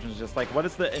difficulty options, just like what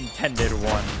is the intended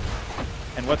one,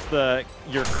 and what's the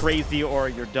you're crazy or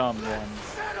you're dumb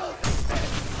ones.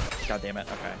 God damn it.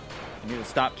 Okay, I need to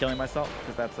stop killing myself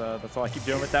because that's all I keep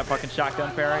doing with that fucking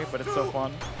shotgun parry, but it's so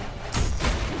fun.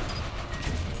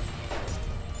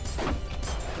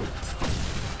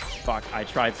 Fuck, I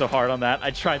tried so hard on that.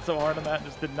 I tried so hard on that, it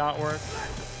just did not work.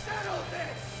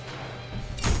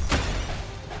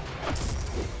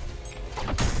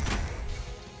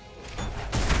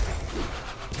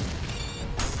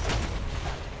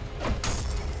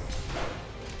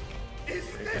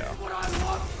 you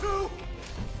go.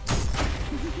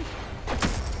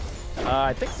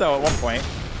 I think so at one point.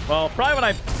 Well, probably when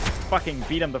I fucking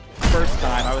beat him the first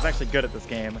time, I was actually good at this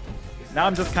game. Now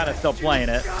I'm just kind of still playing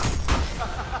it.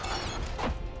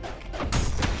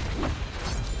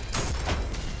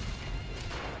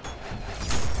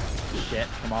 Shit,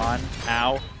 come on.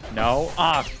 Ow. No.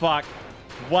 Ah, fuck.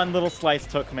 One little slice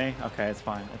took me. Okay, it's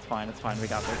fine. It's fine. It's fine. We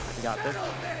got this. We got this.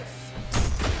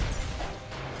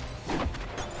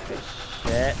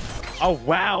 Shit. Oh,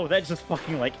 wow. That just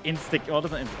fucking, like, instant... Well, it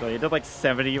doesn't instantly. It did, like,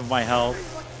 70 of my health.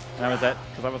 And I was at...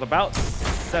 Because I was about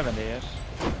 70-ish.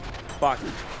 Fuck.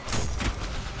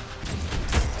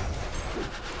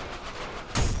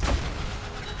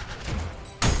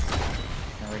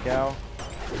 There we go.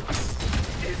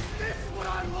 Is this what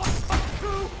I'm up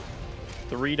to?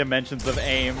 3 dimensions of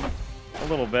aim. A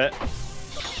little bit.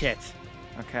 Shit.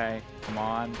 Okay. Come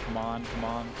on. Come on. Come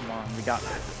on. Come on. We got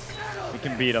this. We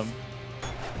can beat him.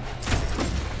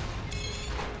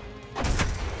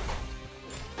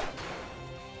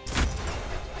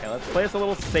 Okay, let's play this a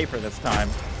little safer this time.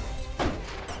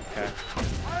 Okay.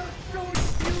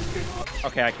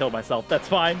 Okay, I killed myself. That's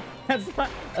fine. That's fine.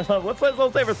 Let's play this a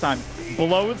little safer this time.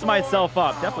 Blows myself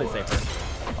up. Definitely safer.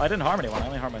 Well, I didn't harm anyone. I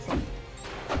only harmed myself.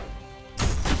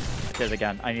 I did it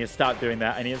again. I need to stop doing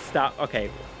that. I need to stop. Okay.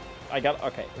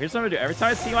 Okay. Here's what I'm gonna do. Every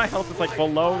time I see my health is like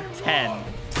below 10,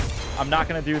 I'm not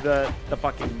gonna do the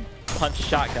fucking punch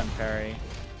shotgun parry.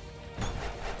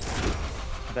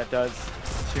 That does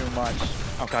too much.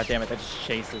 Oh, god damn it. That just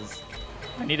chases.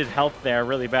 I needed health there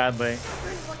really badly.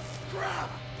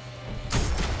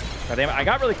 God damn it. I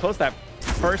got really close that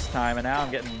first time, and now I'm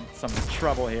getting some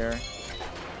trouble here.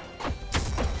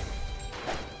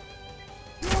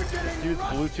 This dude's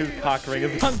Bluetooth cock ring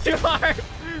is on too hard.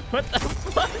 What the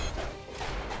fuck?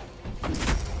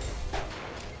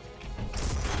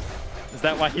 Is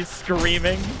that why he's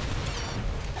screaming?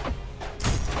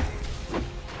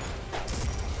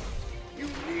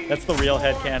 That's the real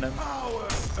headcanon.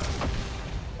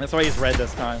 That's why he's red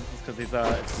this time. It's because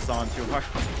he's on too hard.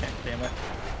 Damn it.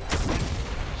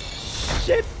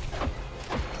 Shit.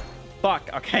 Fuck.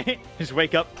 Okay. Just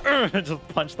wake up. Just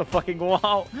punch the fucking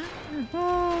wall.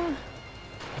 I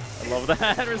love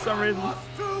that for some reason.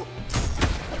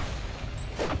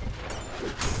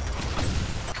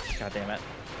 God damn it.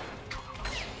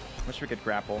 Wish we could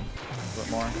grapple a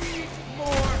bit more.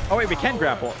 Oh wait, we can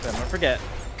grapple. Don't forget.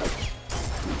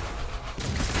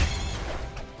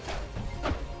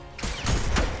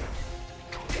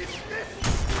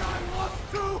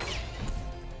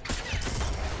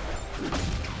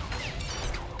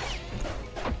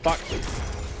 Fuck.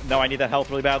 No, I need that health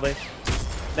really badly.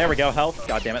 There we go, health.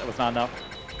 God damn it, that was not enough.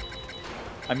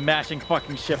 I'm mashing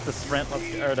fucking shift to sprint,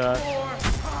 or to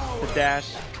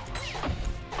dash.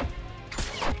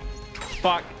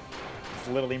 Fuck. Just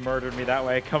literally murdered me that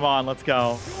way. Come on, let's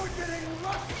go.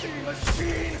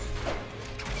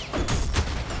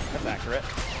 That's accurate.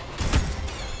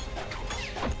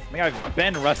 I think I've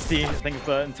been rusty. I think it's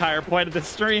the entire point of this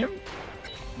stream.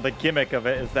 The gimmick of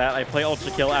it is that I play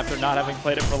Ultrakill after not having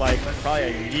played it for like probably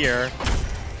a year.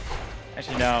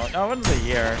 Actually, no, it wasn't a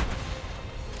year.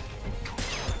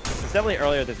 It's definitely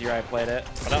earlier this year I played it,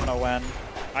 but I don't know when.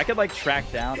 I could like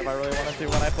track down if I really wanted to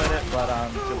when I played it, but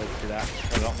too late to do that.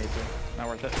 I don't need to. Not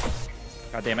worth it.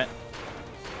 God damn it.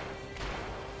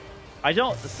 I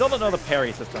still don't know the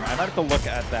parry system. I might have to look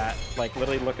at that, like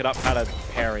literally look it up how to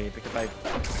parry, because I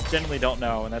genuinely don't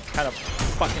know, and that's kind of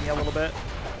fucking me a little bit.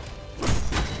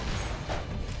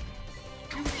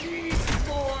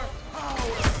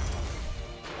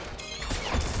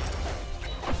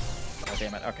 Oh,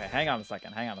 damn it. Okay, hang on a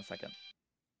second. Hang on a second.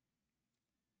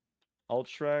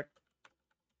 Ultra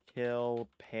kill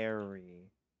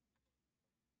parry.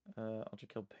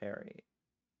 Ultrakill parry.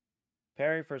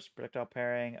 Parry for projectile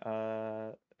parrying.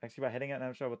 Actually, by hitting it,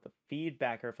 I'm sure with the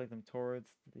feedback, reflect them towards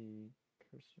the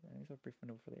cursor. Any sort of brief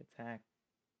window for the attack.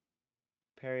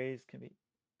 Parries can be.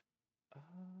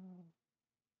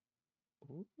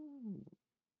 Ooh.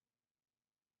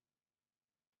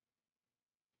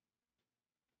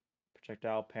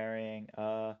 Projectile parrying.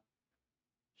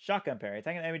 Shotgun parry.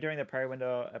 Attacking an enemy during the parry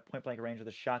window at point blank range with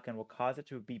a shotgun will cause it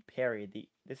to be parried.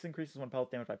 This increases one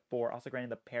pellet damage by 4, also granting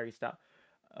the parry stop.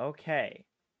 Okay.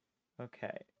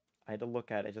 Okay. I had to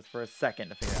look at it just for a second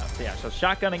to figure it out. So yeah, so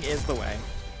shotgunning is the way.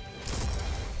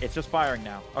 It's just firing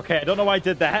now. Okay, I don't know why I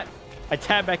did that. I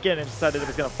tabbed back in and decided it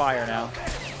was going to fire now.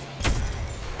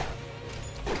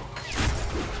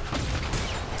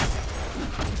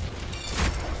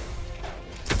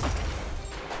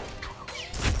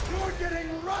 You're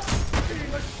getting rusty,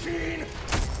 machine!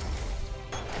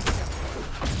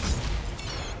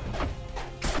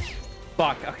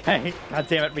 Fuck, okay. God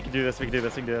damn it, we can do this, we can do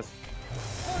this, we can do this.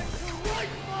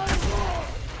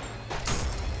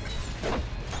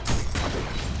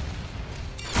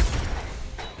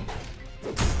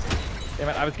 Damn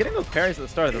it, I was getting those parries at the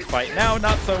start of this fight. Now,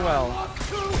 not so well.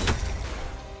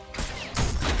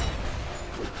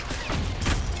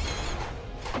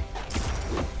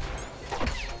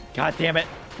 God damn it.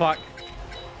 Fuck.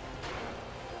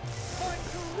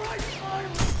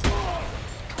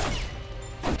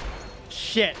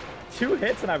 Shit. 2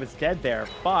 hits and I was dead there.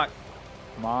 Fuck.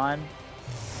 Come on.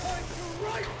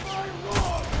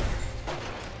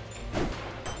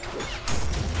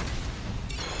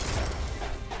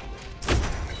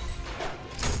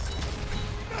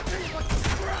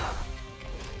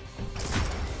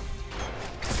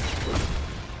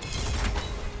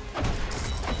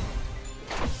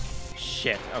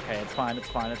 Shit. Okay, it's fine, it's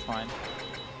fine, it's fine.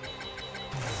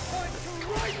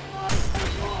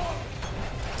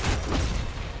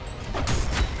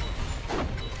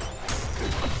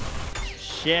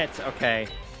 Shit, okay.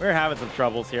 We're having some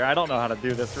troubles here. I don't know how to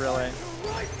do this, really.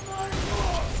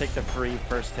 Take the free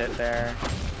first hit there.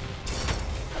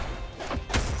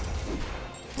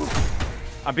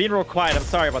 I'm being real quiet. I'm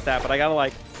sorry about that, but I gotta,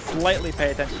 like, slightly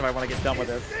pay attention if I want to get done with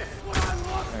this.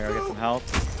 There we go, get some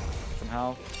health. Some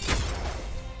health.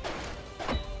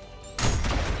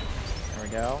 There we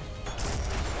go.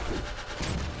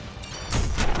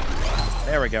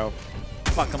 There we go.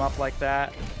 Fuck him up like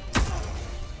that.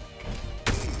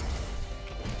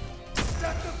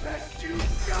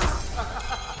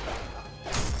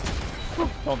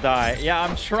 Don't die. Yeah,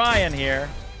 I'm trying here.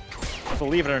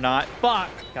 Believe it or not. Fuck!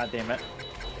 God damn it.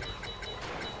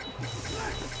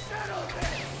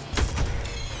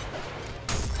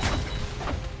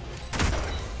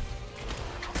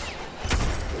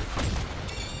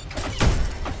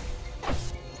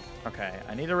 Okay,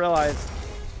 I need to realize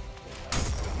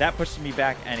that pushed me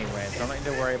back anyway, so I don't need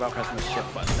to worry about pressing the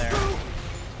shift button there.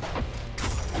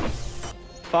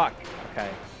 Fuck. Okay,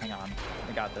 hang on.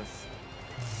 I got this.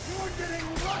 You're getting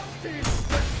rusty,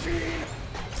 machine.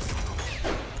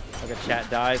 Look at chat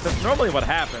dies. That's normally what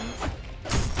happens.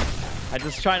 I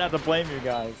just try not to blame you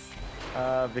guys,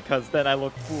 because then I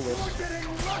look foolish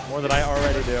more than I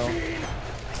already do.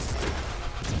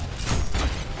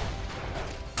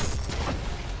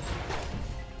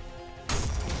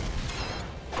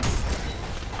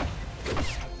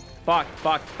 Fuck,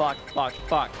 fuck, fuck, fuck,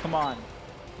 fuck. Come on.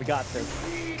 We got this.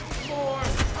 Need more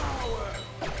power.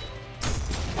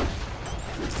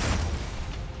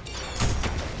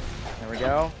 There we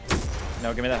go.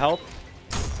 No, give me the help.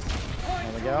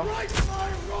 There we go.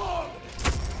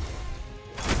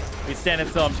 He's standing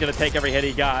still. I'm just gonna take every hit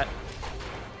he got.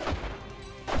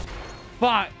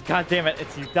 Fuck! God damn it!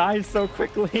 It's you die so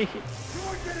quickly. You're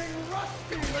getting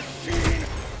rusty, machine.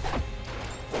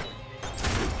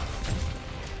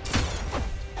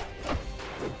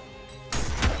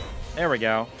 There we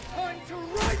go.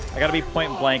 I gotta be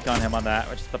point blank on him on that,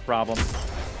 which is the problem.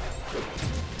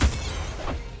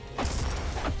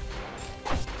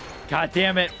 God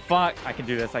damn it. Fuck. I can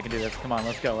do this. I can do this. Come on,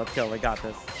 let's go. Let's go. We got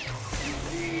this.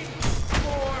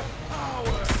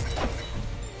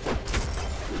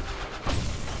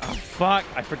 Oh, fuck.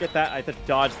 I forget that. I have to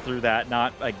dodge through that,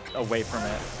 not like away from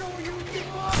it.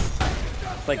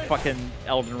 It's like fucking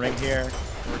Elden Ring here.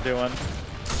 We're doing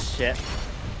shit.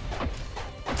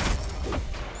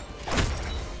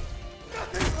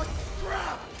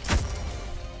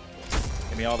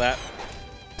 Give me all that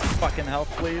fucking health,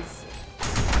 please.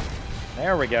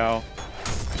 There we go.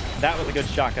 That was a good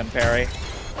shotgun parry.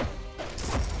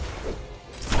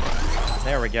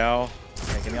 There we go.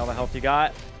 Okay, give me all the health you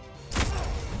got.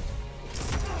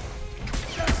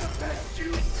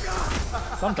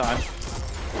 Sometimes.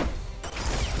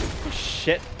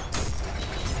 Shit.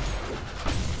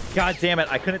 God damn it.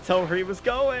 I couldn't tell where he was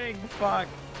going. Fuck.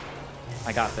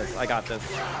 I got this. I got this.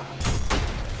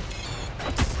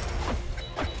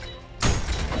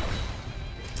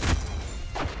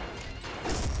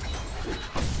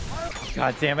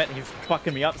 God damn it, he's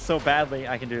fucking me up so badly.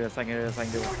 I can do this, I can do this, I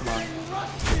can do this. Come on.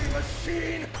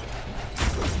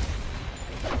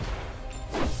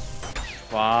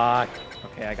 Fuck.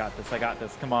 Okay, I got this, I got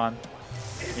this. Come on.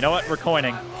 You know what? We're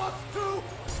coining.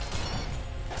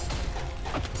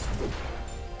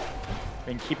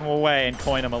 We can keep him away and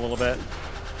coin him a little bit.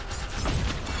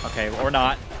 Okay, or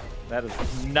not. That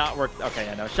is not work. Okay,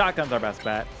 I know. Shotgun's our best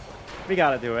bet. We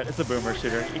gotta do it. It's a boomer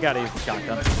shooter. You gotta use the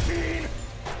shotgun.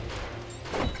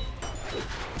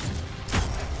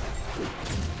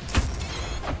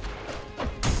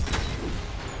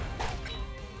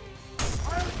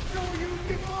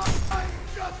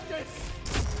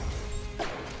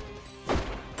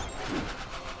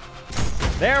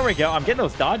 There we go. I'm getting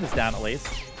those dodges down at least.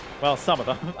 Well, some of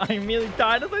them. I immediately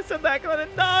died as I said that because I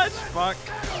didn't dodge. Fuck.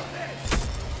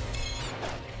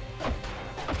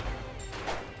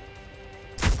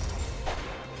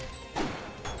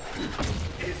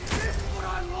 Is this what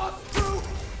I lost to?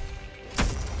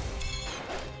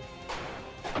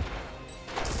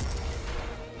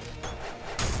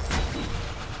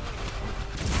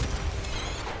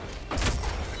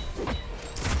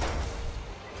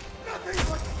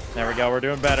 There we go. We're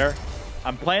doing better.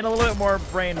 I'm playing a little bit more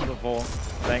brainful,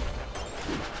 I think.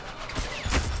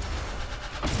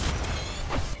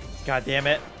 God damn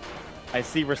it. I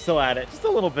see we're still at it. Just a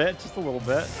little bit. Just a little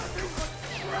bit.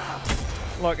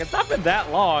 Look, it's not been that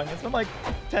long. It's been like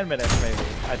 10 minutes maybe,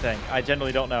 I think. I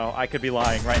genuinely don't know. I could be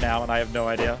lying right now and I have no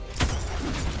idea.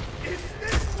 Is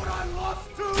this what I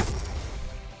lost to?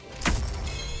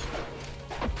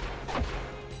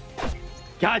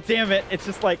 God damn it. It's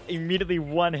just like immediately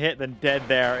one hit then dead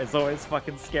there. It's always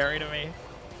fucking scary to me.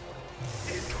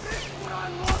 Is this what I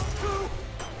lost to?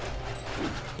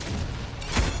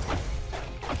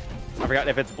 I forgot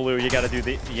if it's blue, you gotta do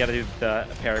the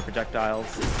parry projectiles.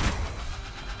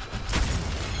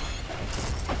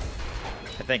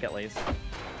 I think at least.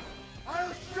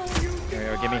 I'll show you.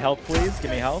 There we go. Give me health, please. Give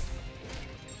me health.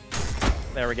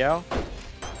 There we go.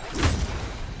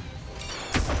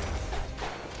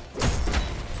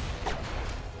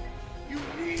 You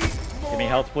need more. Give me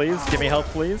health, please. Give me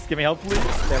health, please. Give me health,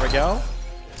 please. There we go.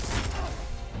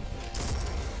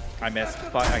 I missed.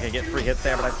 Fuck, I could get 3 hits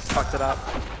there, but I fucked it up.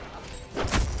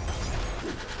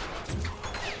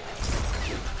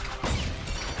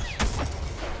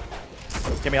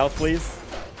 Give me health, please.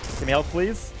 Give me health,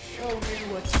 please. Show me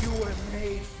what you were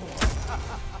made for.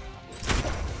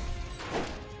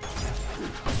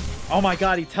 Oh my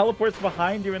god, he teleports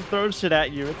behind you and throws shit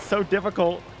at you. It's so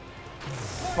difficult.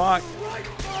 Fuck.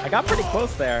 I got pretty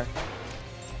close there.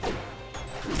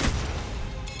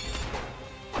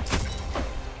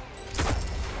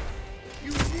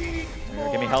 You need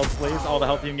more. Give me health, please. All the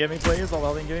health you can give me, please. All the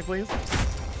health you can give me, please.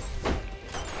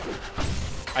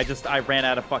 I ran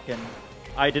out of fucking...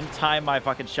 I didn't time my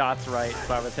fucking shots right,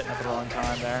 so I was hitting at the wrong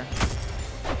time there.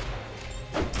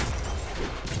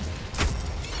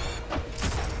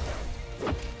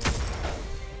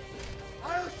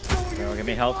 I'll show you. Give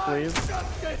me health, please.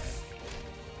 Justice.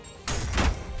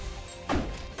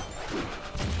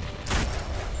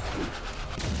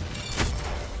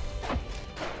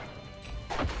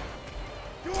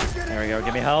 There we go.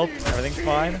 Give me health. Everything's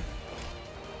fine.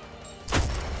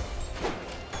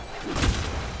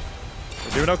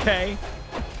 We're doing okay.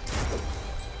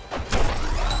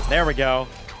 There we go.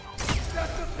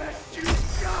 That's the best you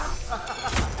got.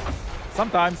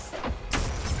 Sometimes.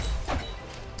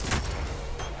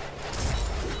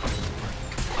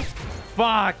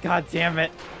 Fuck. God damn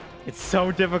it. It's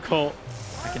so difficult.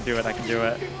 I can do it. I can do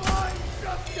it. Divine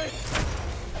justice.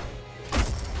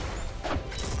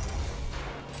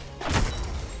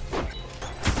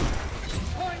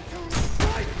 Time to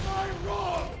right my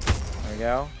wrong. There we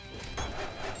go.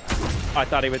 I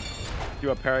thought he would do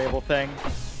a parryable thing.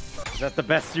 Is that the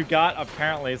best you got?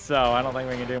 Apparently so. I don't think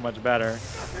we can do much better.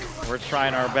 We're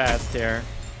trying our best here.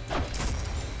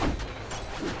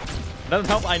 It doesn't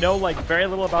help. I know like very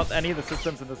little about any of the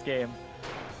systems in this game.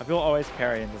 I feel always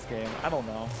parry in this game. I don't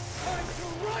know.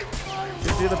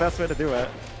 Seems to be the best way to do it.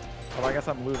 Well, I guess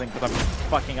I'm losing because I'm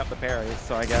fucking up the parries,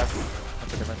 so I guess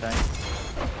that's a different thing.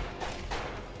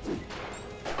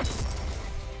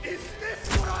 Is this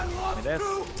what I lost It is.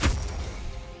 to?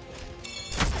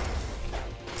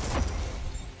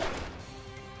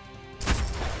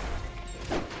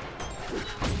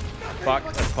 Fuck,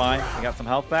 that's fine. We got some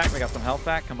health back. We got some health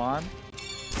back. Come on.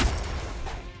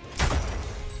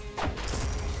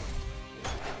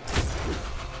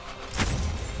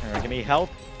 All right, give me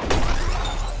health.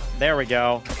 There we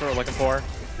go. That's what we're looking for.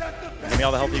 Give me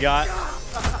all the health you got.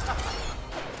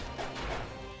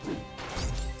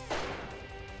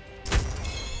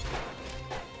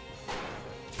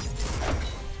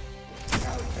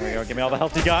 There we go. Give me all the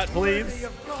health you got, please.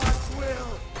 Of God's will.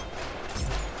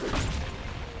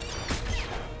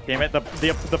 Damn it,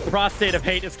 the prostate of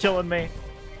hate is killing me.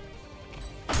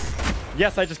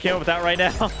 Yes, I just came up with that right now.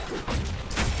 Show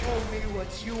me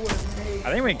what you were made.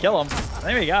 I think we can kill him. I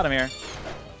think we got him here.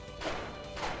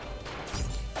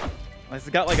 He's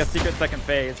got like a secret second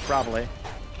phase, probably.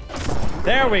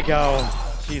 There we go.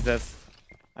 Jesus.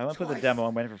 I went for the demo.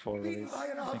 I'm waiting for full release. By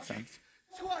an That makes object. sense.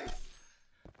 Twice.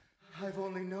 I've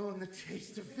only known the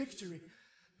taste of victory,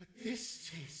 but this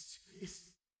taste is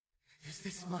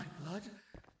this my blood?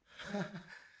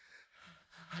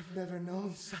 I've never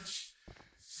known such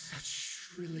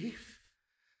relief.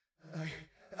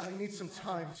 I need some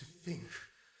time to think.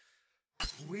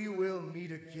 We will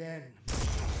meet again.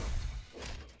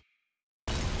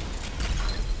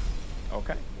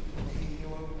 Okay. May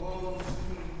your woes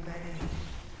be many,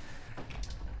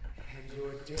 and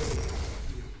your days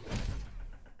few.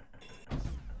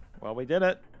 Well, we did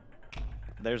it.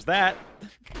 There's that.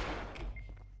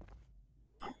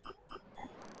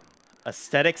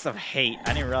 Aesthetics of Hate.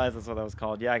 I didn't realize that's what that was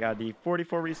called. Yeah, I got the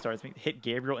 44 restarts. Hit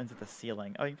Gabriel into the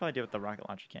ceiling. Oh, you can probably do it with the rocket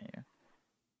launcher, can't you?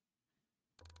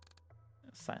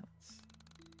 Silence.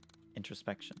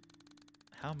 Introspection.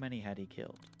 How many had he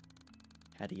killed?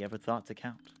 Had he ever thought to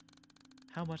count?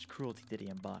 How much cruelty did he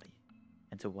embody?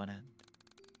 And to what end?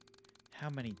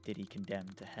 How many did he condemn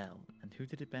to hell? And who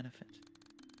did it benefit?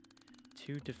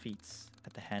 2 defeats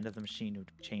at the hand of the machine who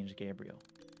changed Gabriel.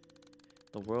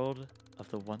 The world of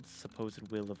the once supposed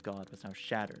will of God was now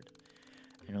shattered,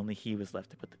 and only he was left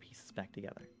to put the pieces back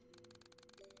together.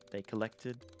 They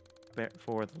collected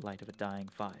before the light of a dying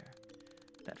fire.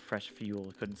 That fresh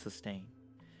fuel couldn't sustain.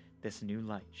 This new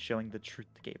light showing the truth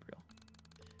to Gabriel.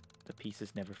 The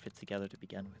pieces never fit together to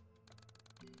begin with.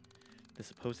 The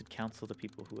supposed council of the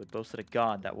people who had boasted a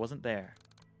God that wasn't there.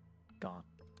 Gone.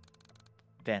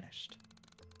 Vanished.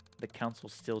 The council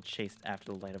still chased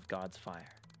after the light of God's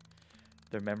fire.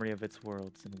 Their memory of its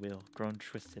worlds and will grown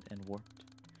twisted and warped.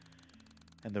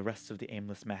 And the rest of the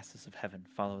aimless masses of heaven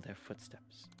follow their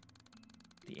footsteps.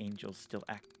 The angels still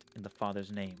act in the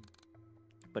Father's name,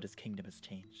 but his kingdom has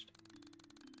changed.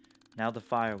 Now the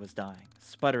fire was dying,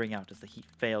 sputtering out as the heat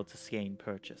failed to gain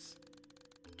purchase.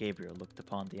 Gabriel looked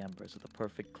upon the embers with a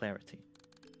perfect clarity.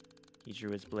 He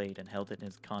drew his blade and held it in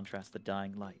his contrast to the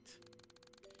dying light.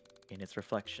 In its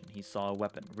reflection, he saw a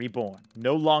weapon, reborn,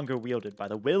 no longer wielded by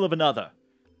the will of another,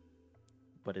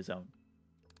 but his own.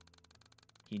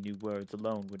 He knew words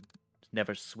alone would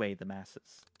never sway the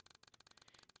masses.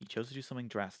 He chose to do something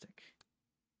drastic.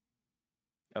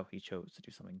 Oh, he chose to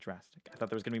do something drastic. I thought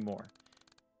there was going to be more.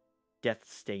 Death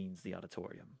stains the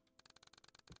auditorium.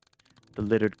 The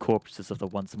littered corpses of the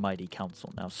once mighty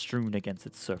council now strewn against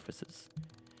its surfaces,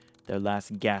 their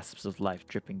last gasps of life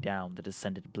dripping down the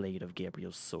descended blade of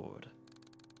Gabriel's sword.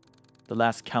 The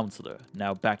last counselor,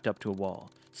 now backed up to a wall,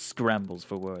 scrambles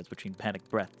for words between panicked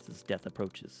breaths as death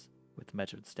approaches with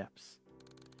measured steps.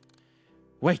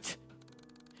 Wait!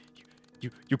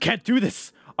 You can't do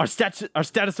this! Our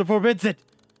status forbids it!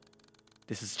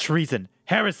 This is treason,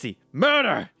 heresy,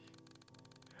 murder!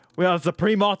 We are the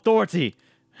supreme authority!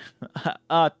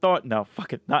 No,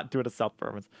 fuck it, not doing a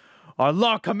self-performance. Our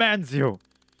law commands you!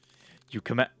 You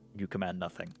command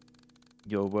nothing.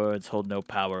 Your words hold no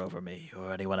power over me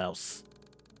or anyone else.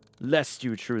 Lest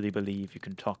you truly believe you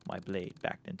can talk my blade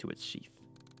back into its sheath.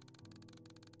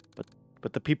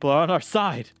 But the people are on our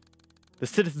side. The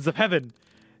citizens of heaven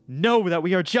know that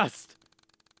we are just.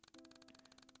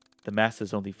 The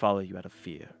masses only follow you out of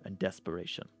fear and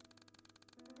desperation.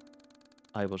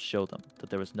 I will show them that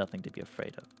there is nothing to be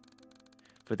afraid of.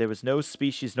 For there is no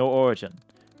species, no origin,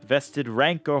 vested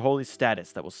rank or holy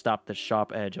status that will stop the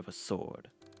sharp edge of a sword.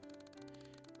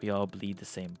 We all bleed the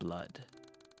same blood,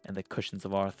 and the cushions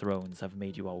of our thrones have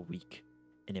made you all weak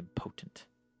and impotent.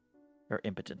 Or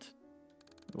impotent.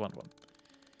 One.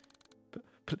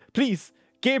 Please,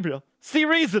 Gabriel, see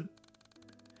reason!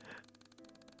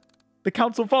 The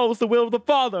council follows the will of the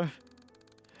Father.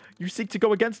 You seek to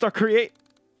go against our create.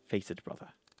 Face it, brother.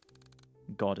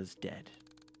 God is dead.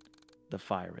 The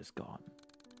fire is gone.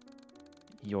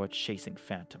 You're chasing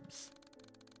phantoms.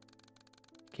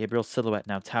 Gabriel's silhouette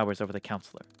now towers over the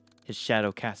counselor, his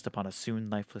shadow cast upon a soon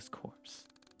lifeless corpse.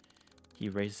 He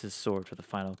raises his sword for the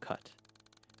final cut,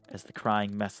 as the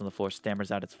crying mess on the floor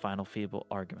stammers out its final feeble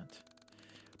argument.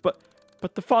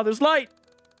 But the Father's light!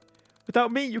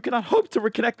 Without me, you cannot hope to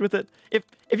reconnect with it.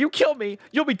 If you kill me,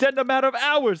 you'll be dead in a matter of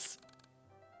hours!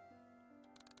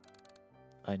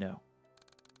 I know.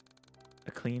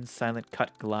 A clean, silent cut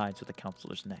glides with the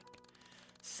counselor's neck,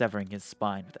 severing his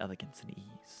spine with elegance and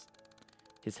ease.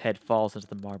 His head falls into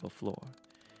the marble floor,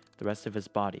 the rest of his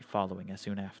body following as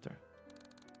soon after.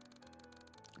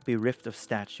 Bereft of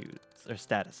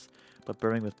status, but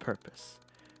burning with purpose,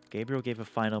 Gabriel gave a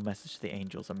final message to the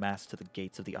angels amassed to the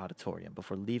gates of the auditorium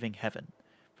before leaving heaven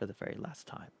for the very last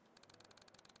time.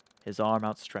 His arm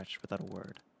outstretched without a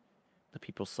word, the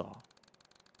people saw.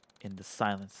 In the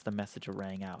silence, the message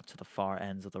rang out to the far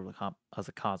ends of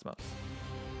the cosmos.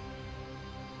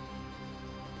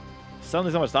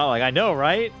 Suddenly so much dialogue. I know,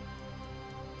 right?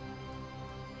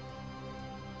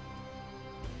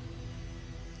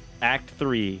 Act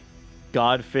 3.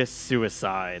 Godfist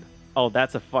Suicide. Oh,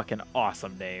 that's a fucking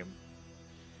awesome name.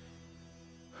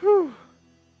 Whew.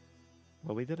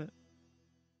 Well, we did it.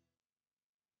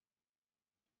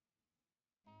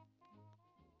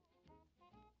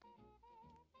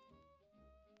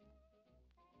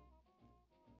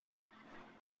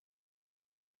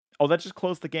 Oh, that just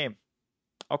closed the game.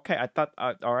 Okay, I thought.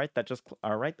 All right, that just.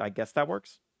 All right, I guess that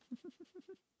works.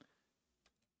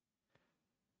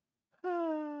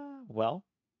 Well,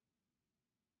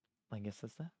 I guess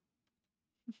that's that.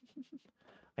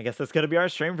 I guess that's gonna be our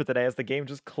stream for today, as the game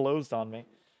just closed on me.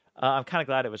 I'm kind of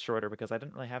glad it was shorter because I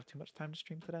didn't really have too much time to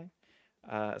stream today.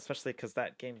 Especially because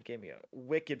that game gave me a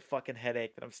wicked fucking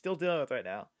headache that I'm still dealing with right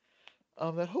now.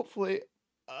 That hopefully,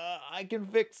 I can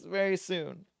fix very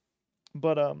soon.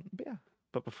 But yeah.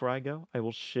 But before I go, I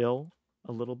will chill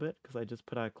a little bit because I just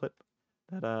put out a clip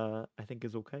that I think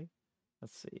is okay.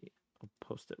 Let's see. I'll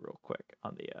post it real quick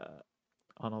on the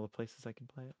on all the places I can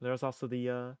play it. There's also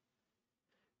the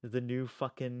new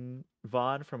fucking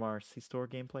VOD from our C-Store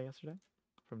gameplay yesterday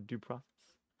from Due Process.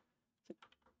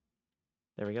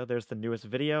 There we go. There's the newest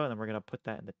video, and then we're gonna put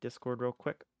that in the Discord real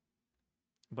quick.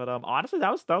 But honestly,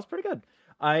 that was pretty good.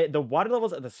 The water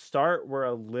levels at the start were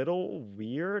a little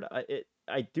weird.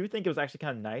 I do think it was actually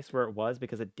kind of nice where it was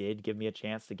because it did give me a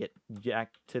chance to get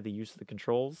back to the use of the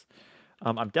controls.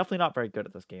 I'm definitely not very good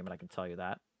at this game, and I can tell you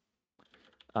that.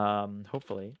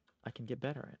 Hopefully, I can get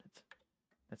better at it.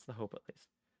 That's the hope, at least.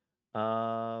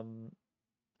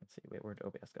 Let's see. Wait, where did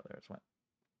OBS go? There it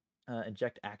went.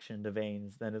 Inject action into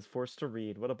veins, then is forced to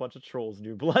read. What a bunch of trolls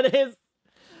New Blood is.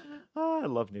 Oh, I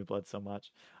love New Blood so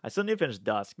much. I still need to finish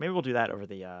Dusk. Maybe we'll do that over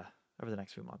the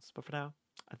next few months. But for now,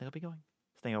 I think I'll be going.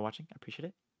 So thank you for watching. I appreciate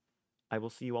it. I will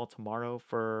see you all tomorrow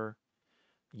for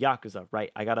Yakuza.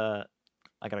 Right, I gotta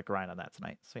grind on that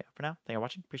tonight. So yeah, for now, thank you for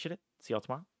watching. Appreciate it. See you all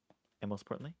tomorrow. And most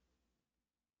importantly,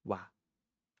 wow.